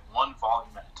series one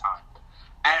volume at a time.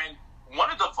 And one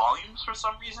of the volumes, for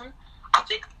some reason, I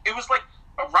think it was right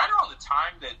around the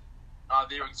time that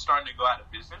they were starting to go out of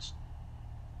business,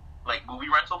 movie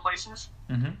rental places.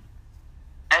 Mm-hmm.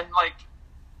 And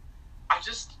I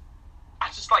just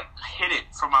hid it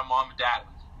from my mom and dad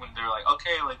when they're like,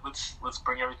 okay, let's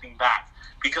bring everything back,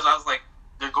 because I was like,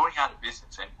 they're going out of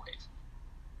business anyways.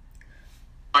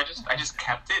 So I just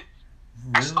kept it.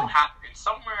 Really? I still have it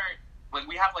somewhere.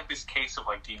 We have this case of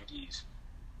DVDs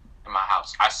in my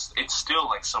house. It's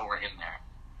still somewhere in there.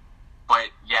 But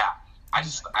yeah, I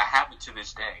have it to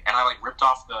this day, and I ripped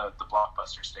off the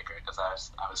Blockbuster sticker because I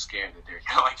was scared that they're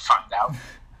gonna find out.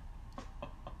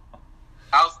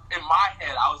 In my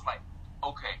head, I was like,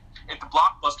 okay, if the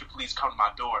Blockbuster police come to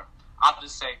my door, I'll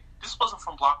just say, this wasn't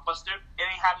from Blockbuster. It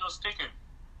ain't had no sticker.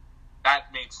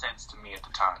 That made sense to me at the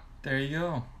time. There you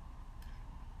go.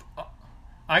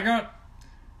 I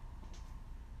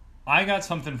got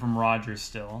something from Rogers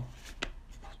still.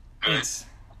 Good.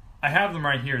 I have them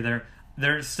right here.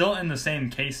 They're still in the same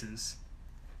cases.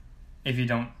 If you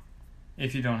don't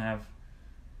have,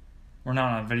 we're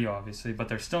not on video obviously, but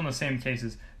they're still in the same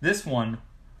cases. This one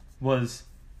was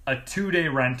a 2-day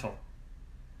rental.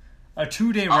 A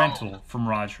 2-day rental from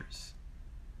Rogers.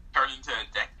 Turn into a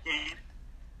decade?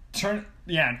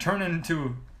 Turn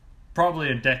into probably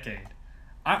a decade.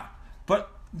 But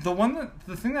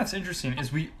the thing that's interesting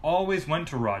is we always went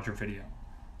to Roger Video.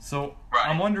 So right.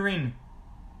 I'm wondering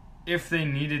if they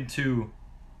needed to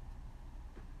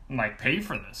pay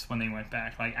for this when they went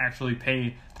back, actually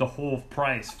pay the whole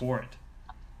price for it.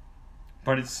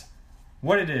 But it's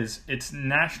what it is. It's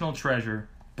National Treasure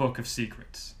Book of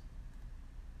Secrets.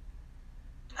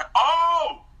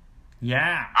 Oh!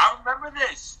 Yeah. I remember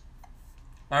this.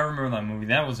 I remember that movie.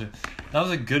 That was a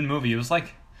good movie. It was that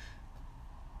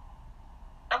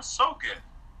was so good.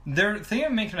 They're thinking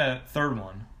of making a third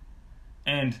one,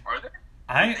 and Are they?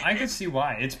 I could see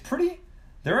why. It's pretty.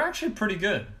 They're actually pretty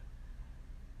good.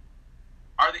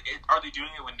 Are they doing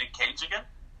it with Nick Cage again?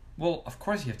 Well, of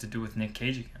course you have to do it with Nick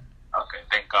Cage again. Okay,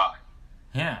 thank God.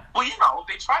 Yeah. Well,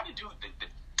 they try to do.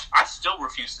 I still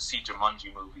refuse to see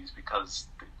Jumanji movies because.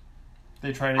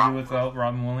 They try to do it without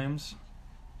Robin Williams.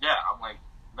 Yeah, I'm like,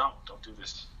 no, don't do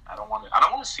this. I don't want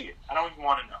to see it. I don't even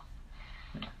want to know.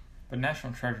 Yeah. But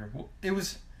National Treasure, it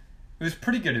was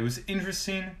pretty good. It was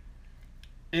interesting.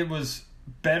 It was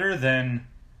better than.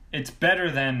 It's better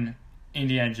than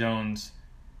Indiana Jones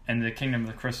and the Kingdom of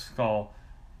the Crystal Skull.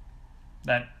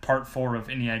 That part 4 of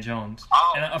Indiana Jones.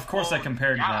 Oh, And of course I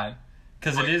compared to yeah. that.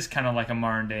 Because it is kind of like a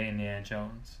modern day Indiana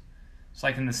Jones. It's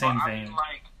like in the same vein. I mean,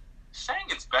 like, saying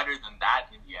it's better than that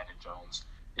Indiana Jones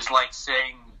is like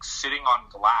saying sitting on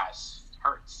glass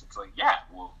hurts. It's like, yeah,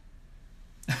 well,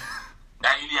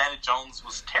 that Indiana Jones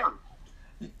was terrible.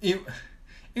 It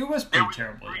was pretty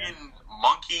terrible. There were Yeah. freaking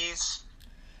monkeys.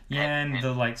 Yeah, and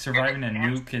the like surviving a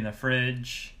nuke in the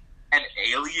fridge. And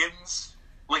aliens.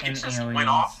 Like, And it just aliens. went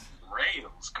off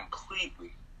rails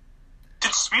completely.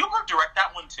 Did Spielberg direct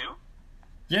that one too?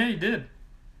 Yeah, he did.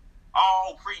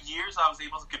 Oh, for years I was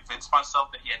able to convince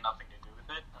myself that he had nothing to do with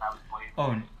it, and I was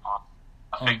blaming it on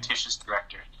a fictitious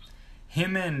director.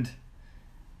 Him and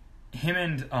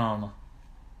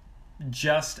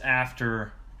just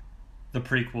after the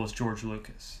prequels, George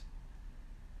Lucas.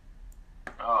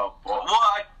 Oh, well,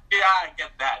 I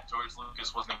get that. George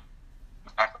Lucas wasn't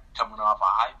exactly coming off a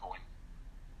high point.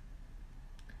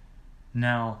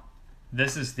 Now,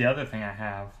 this is the other thing I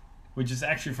have, which is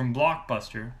actually from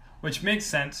Blockbuster, which makes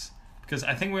sense because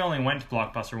I think we only went to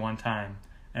Blockbuster one time,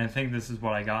 and I think this is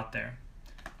what I got there.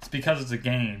 It's because it's a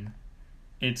game.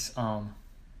 It's a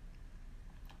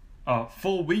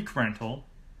full week rental,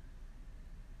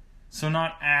 so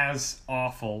not as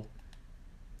awful,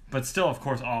 but still, of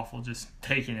course, awful. Just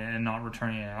taking it and not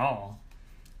returning it at all.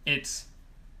 It's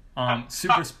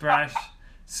Super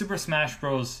Smash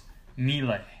Bros.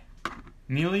 Melee.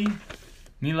 Melee?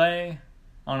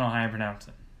 I don't know how you pronounce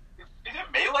it. Is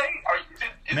it Melee?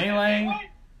 Is Melee? It Melee?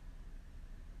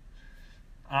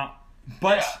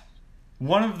 But Yeah.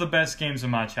 one of the best games of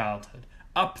my childhood.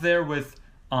 Up there with,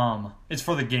 it's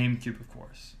for the GameCube, of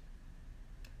course.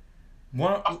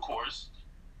 Of course.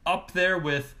 Up there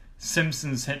with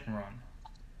Simpsons Hit and Run.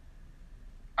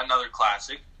 Another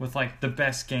classic. With, like, the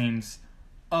best games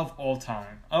of all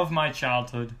time. Of my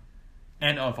childhood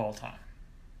and of all time.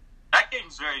 That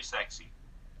game's very sexy.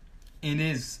 It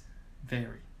is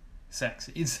very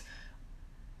sexy. It's,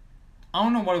 I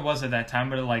don't know what it was at that time,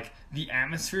 but like the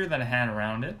atmosphere that it had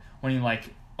around it when you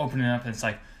like open it up and it's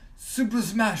like Super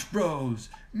Smash Bros.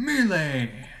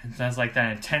 Melee. It has like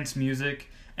that intense music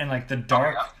and like the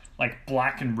dark, like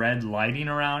black and red lighting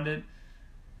around it.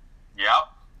 Yep.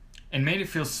 It made it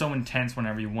feel so intense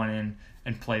whenever you went in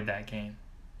and played that game.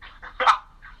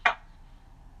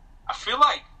 I feel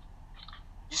like,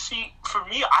 you see, for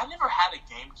me, I never had a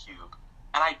GameCube,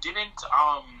 and I didn't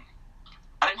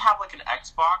have like an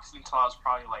Xbox until I was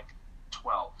probably like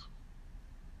 12.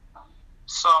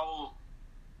 So,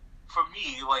 for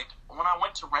me, like, when I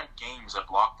went to rent games at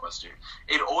Blockbuster,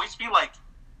 it'd always be like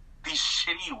these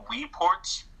shitty Wii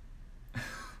ports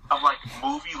of like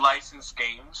movie licensed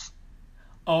games.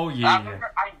 Oh yeah. I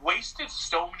remember I wasted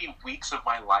so many weeks of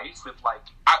my life with like,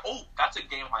 that's a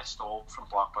game I stole from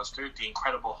Blockbuster, The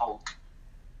Incredible Hulk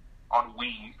on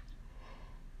Wii.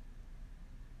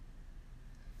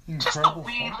 Just a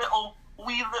wee little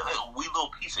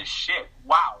piece of shit.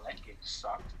 Wow, that game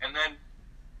sucked. And then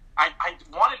I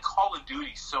wanted Call of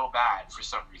Duty so bad for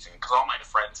some reason because all my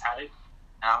friends had it,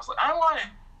 and I was like, I want it.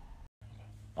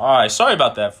 All right, sorry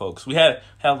about that, folks. We had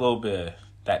a little bit of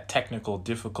that technical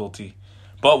difficulty,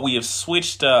 but we have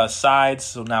switched sides.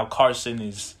 So now Carson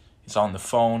is on the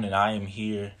phone, and I am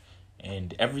here,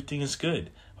 and everything is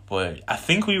good. But I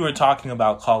think we were talking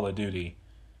about Call of Duty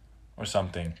or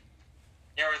something.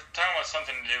 Yeah, we're talking about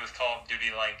something to do with Call of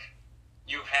Duty, like,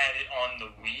 you had it on the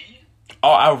Wii? Oh,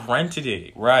 I rented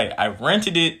it, right. I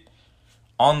rented it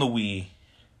on the Wii,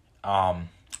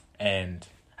 and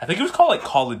I think it was called, like,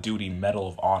 Call of Duty Medal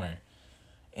of Honor,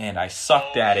 and I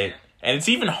sucked at it, and it's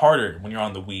even harder when you're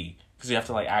on the Wii, because you have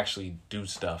to, like, actually do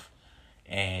stuff,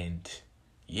 and,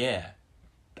 yeah,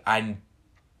 I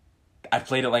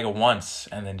played it, like, once,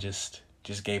 and then just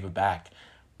gave it back,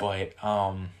 but,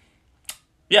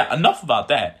 yeah, enough about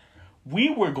that. We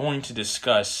were going to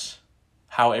discuss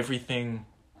how everything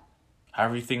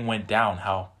went down,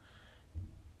 how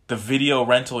the video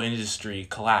rental industry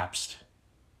collapsed.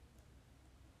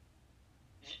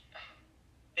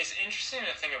 It's interesting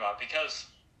to think about because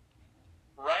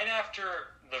right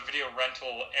after the video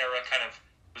rental era kind of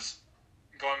was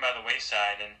going by the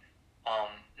wayside and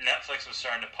Netflix was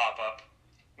starting to pop up,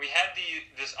 we had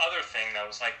this other thing that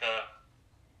was like the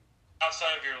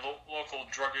outside of your local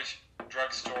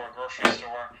drugstore, grocery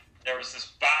store, there was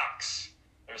this box.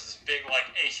 There was this big like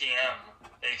ATM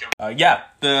that you could. Yeah,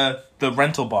 the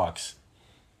rental box.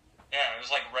 Yeah, it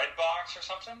was like Redbox or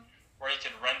something, where you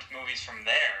could rent movies from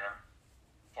there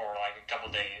for like a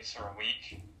couple days or a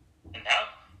week, and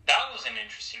that was an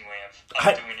interesting way of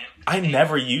doing it. I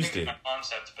never used it.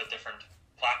 Concept, but different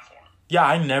platform. Yeah,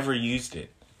 I never used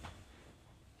it.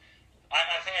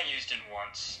 I think I used it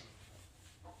once.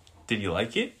 Did you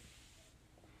like it?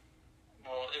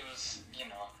 Well, it was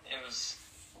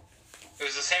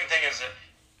the same thing as it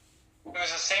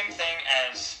was the same thing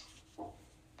as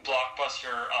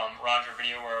Blockbuster Roger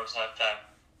Video, where it was like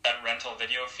that rental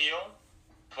video feel,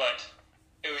 but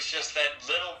it was just that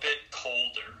little bit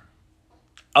colder.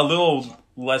 A little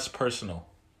less personal.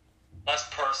 Less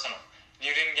personal.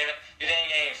 You didn't get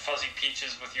any fuzzy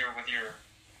peaches with your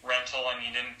rental, and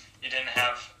you didn't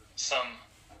have some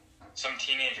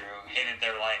teenager who hated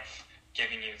their life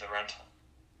giving you the rental.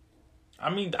 I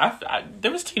mean,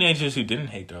 there was teenagers who didn't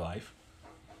hate their life.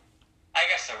 I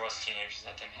guess there was teenagers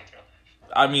that didn't hate their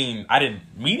life. I mean, I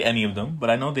didn't meet any of them, but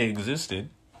I know they existed.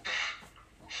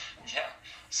 Yeah,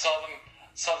 saw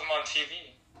them on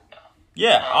TV. No.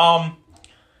 Yeah.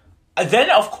 Then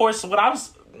of course, what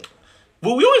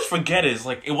we always forget is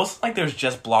like it wasn't like there's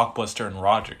just Blockbuster and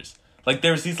Rogers. Like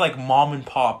there's these like mom and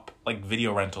pop like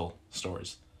video rental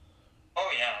stores.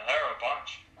 Oh yeah, there were a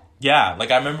bunch. Yeah, like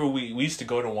I remember we used to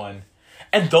go to one,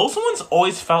 and those ones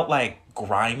always felt like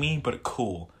grimy but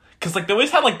cool. Cause like they always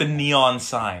had like the neon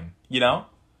sign, you know?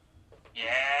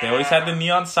 Yeah. They always had the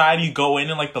neon sign. You go in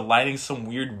and like the lighting's some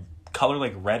weird color,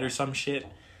 like red or some shit.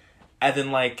 And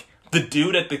then like the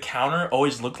dude at the counter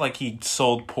always looked like he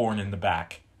sold porn in the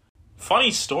back. Funny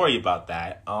story about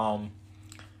that.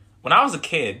 When I was a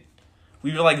kid,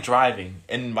 we were like driving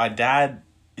and my dad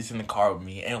is in the car with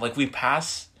me and like we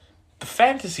pass the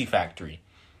Fantasy Factory.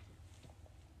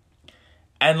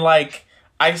 And like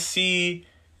I see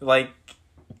like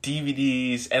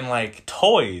DVDs and like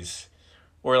toys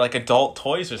or like adult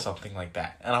toys or something like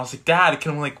that. And I was like, Dad,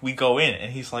 can we go in?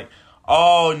 And he's like,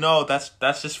 oh no,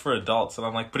 that's just for adults. And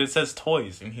I'm like, but it says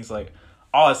toys. And he's like,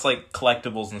 oh, it's like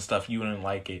collectibles and stuff. You wouldn't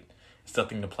like it. It's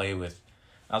nothing to play with.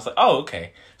 And I was like, oh,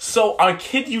 okay. So I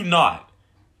kid you not,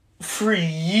 for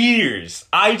years,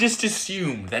 I just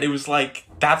assumed that it was like,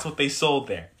 that's what they sold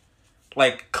there.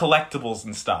 Like collectibles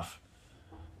and stuff.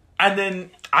 And then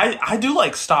I do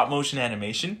like stop motion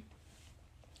animation.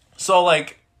 So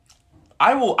like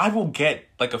I will get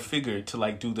like a figure to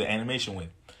like do the animation with.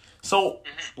 So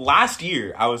last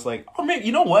year I was like, oh man,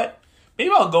 you know what? Maybe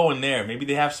I'll go in there. Maybe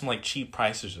they have some like cheap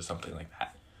prices or something like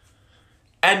that.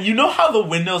 And you know how the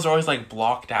windows are always like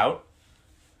blocked out?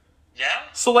 Yeah?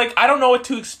 So like I don't know what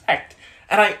to expect.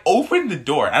 And I opened the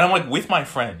door and I'm like with my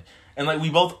friend. And like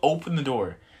we both open the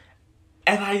door.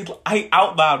 And I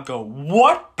out loud go,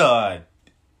 what the...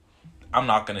 I'm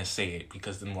not going to say it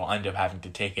because then we'll end up having to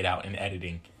take it out in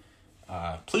editing.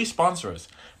 Please sponsor us.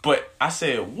 But I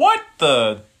said, what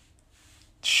the...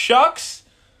 shucks?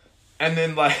 And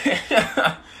then like...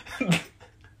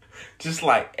 just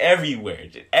like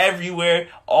everywhere.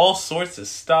 All sorts of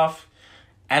stuff.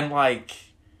 And like...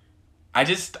 I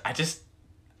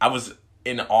was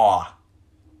in awe.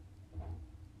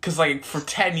 Because, like, for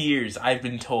 10 years, I've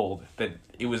been told that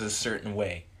it was a certain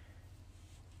way.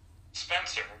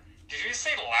 Spencer, did you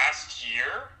say last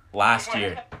year? Last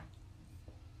year. Oh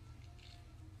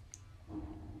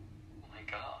my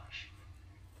gosh.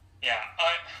 Yeah,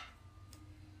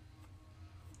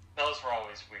 those were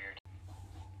always weird.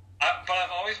 But I've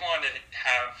always wanted to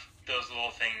have those little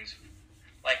things,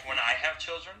 like when I have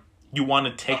children. You want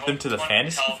to take them to the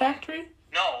Fantasy Factory?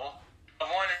 No, I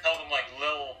wanted to tell them, like,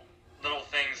 little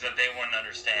things that they wouldn't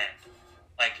understand,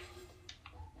 like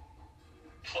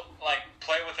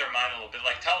play with their mind a little bit,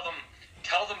 like tell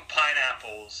them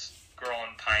pineapples grow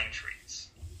on pine trees.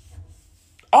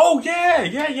 Oh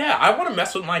yeah. I want to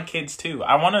mess with my kids too.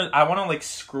 I want to like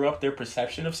screw up their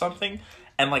perception of something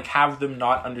and like have them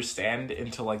not understand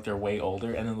until like they're way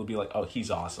older, and then they'll be like, oh, he's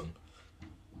awesome.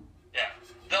 Yeah,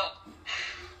 they'll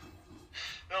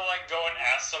like go and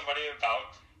ask somebody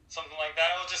about something like that.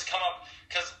 It'll just come up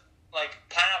because like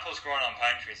pineapples growing on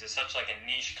pine trees is such like a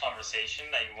niche conversation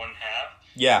that you wouldn't have.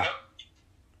 Yeah.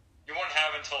 You wouldn't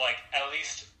have until like at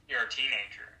least you're a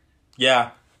teenager.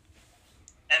 Yeah.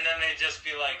 And then they'd just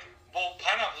be like, well,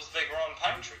 pineapples, they grow on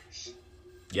pine trees.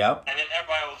 Yep. And then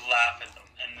everybody would laugh at them,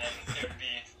 and then it would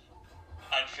be,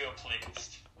 I'd feel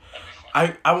pleased. That'd be fun.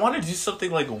 I want to do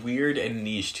something like weird and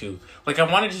niche too. Like I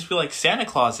want to just be like Santa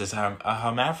Claus is a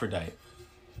hermaphrodite.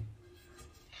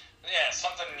 Yeah,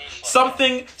 something niche.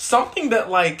 Like something that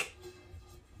like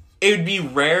it would be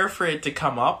rare for it to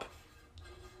come up.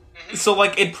 Mm-hmm. So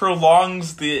like it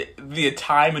prolongs the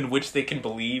time in which they can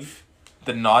believe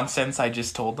the nonsense I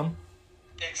just told them.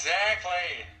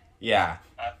 Exactly. Yeah.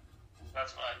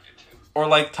 That's what I do too. Or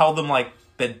like tell them like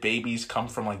that babies come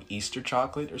from like Easter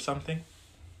chocolate or something.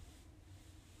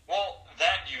 Well,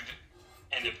 that you'd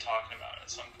end up talking about at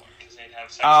some point because they'd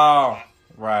have sex. Oh,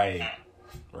 right.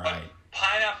 Right. But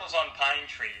pineapples on pine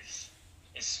trees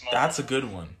is small. That's a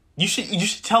good one. You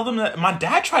should tell them that. My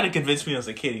dad tried to convince me as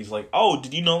a kid. He's like, "Oh,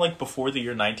 did you know like before the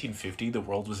year 1950, the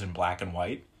world was in black and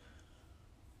white?"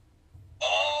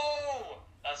 Oh,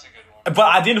 that's a good one. But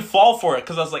I didn't fall for it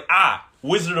because I was like,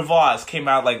 Wizard of Oz came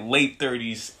out like late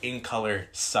 30s in color.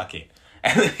 Suck it.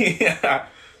 And yeah,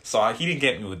 so he didn't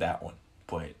get me with that one,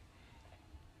 but.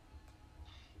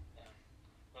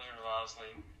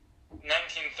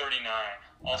 1939,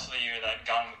 also the year that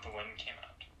Gone with the Wind came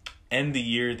out. And the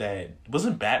year that...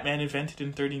 Wasn't Batman invented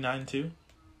in 39 too?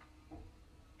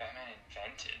 Batman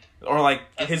invented? Or like,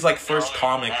 his like first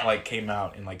comic like came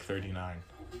out in like 39.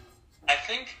 I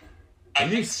think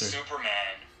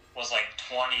Superman was like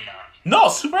 29. No,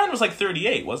 Superman was like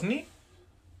 38, wasn't he?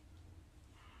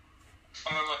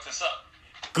 I'm gonna look this up.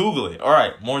 Google it.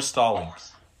 Alright, more stalling.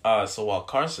 So while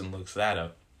Carson looks that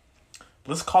up,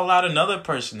 let's call out another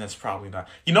person that's probably not...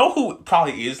 You know who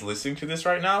probably is listening to this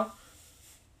right now?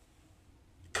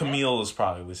 Camille is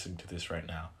probably listening to this right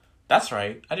now. That's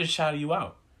right. I just shouted you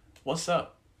out. What's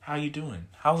up? How you doing?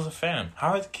 How's the fam? How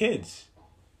are the kids?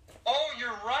 Oh, you're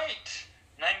right.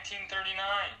 1939.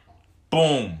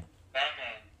 Boom.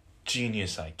 Batman.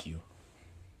 Genius IQ.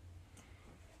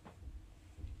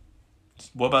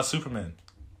 What about Superman?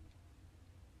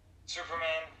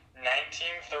 Superman,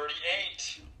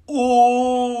 1938.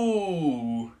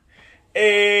 Ooh.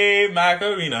 Hey,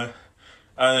 Macarena.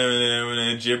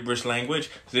 Gibberish language.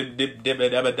 Zip dip dip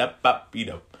dab dab bop beat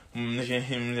up. Hey,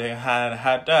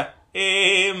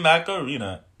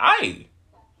 Macarena. Aye.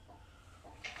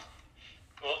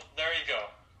 Well, there you go.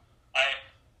 I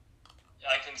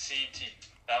concede to you.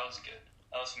 That was good.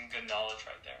 That was some good knowledge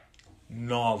right there.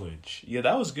 Knowledge. Yeah,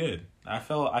 that was good. I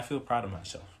feel proud of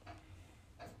myself.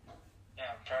 Yeah,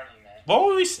 I'm proud of you, man. What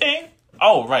were we saying?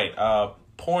 Oh, right.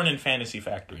 Porn and Fantasy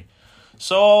Factory.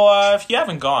 So, if you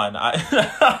haven't gone, Alright.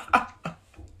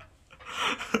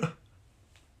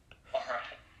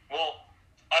 Well,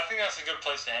 I think that's a good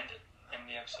place to end it. End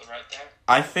the episode right there.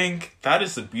 I think that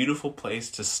is a beautiful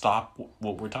place to stop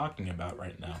what we're talking about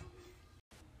right now.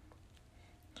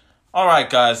 Alright,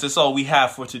 guys. That's all we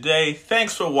have for today.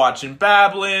 Thanks for watching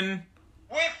Babblin'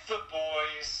 with the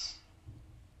boys.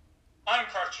 I'm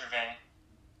Kurt Gervais,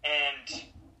 and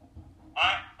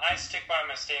I stick by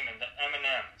my statement that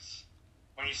M&Ms,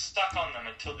 when you stuck on them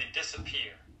until they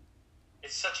disappear,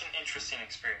 it's such an interesting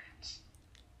experience.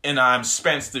 And I'm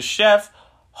Spence the Chef,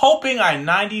 hoping I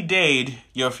 90-dayed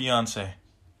your fiance.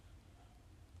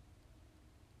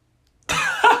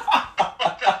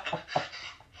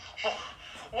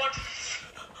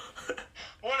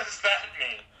 What does that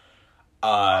mean?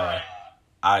 I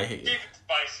Keep it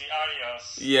spicy.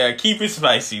 Adios. Yeah, keep it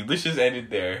spicy. Let's just end it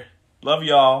there. Love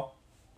y'all.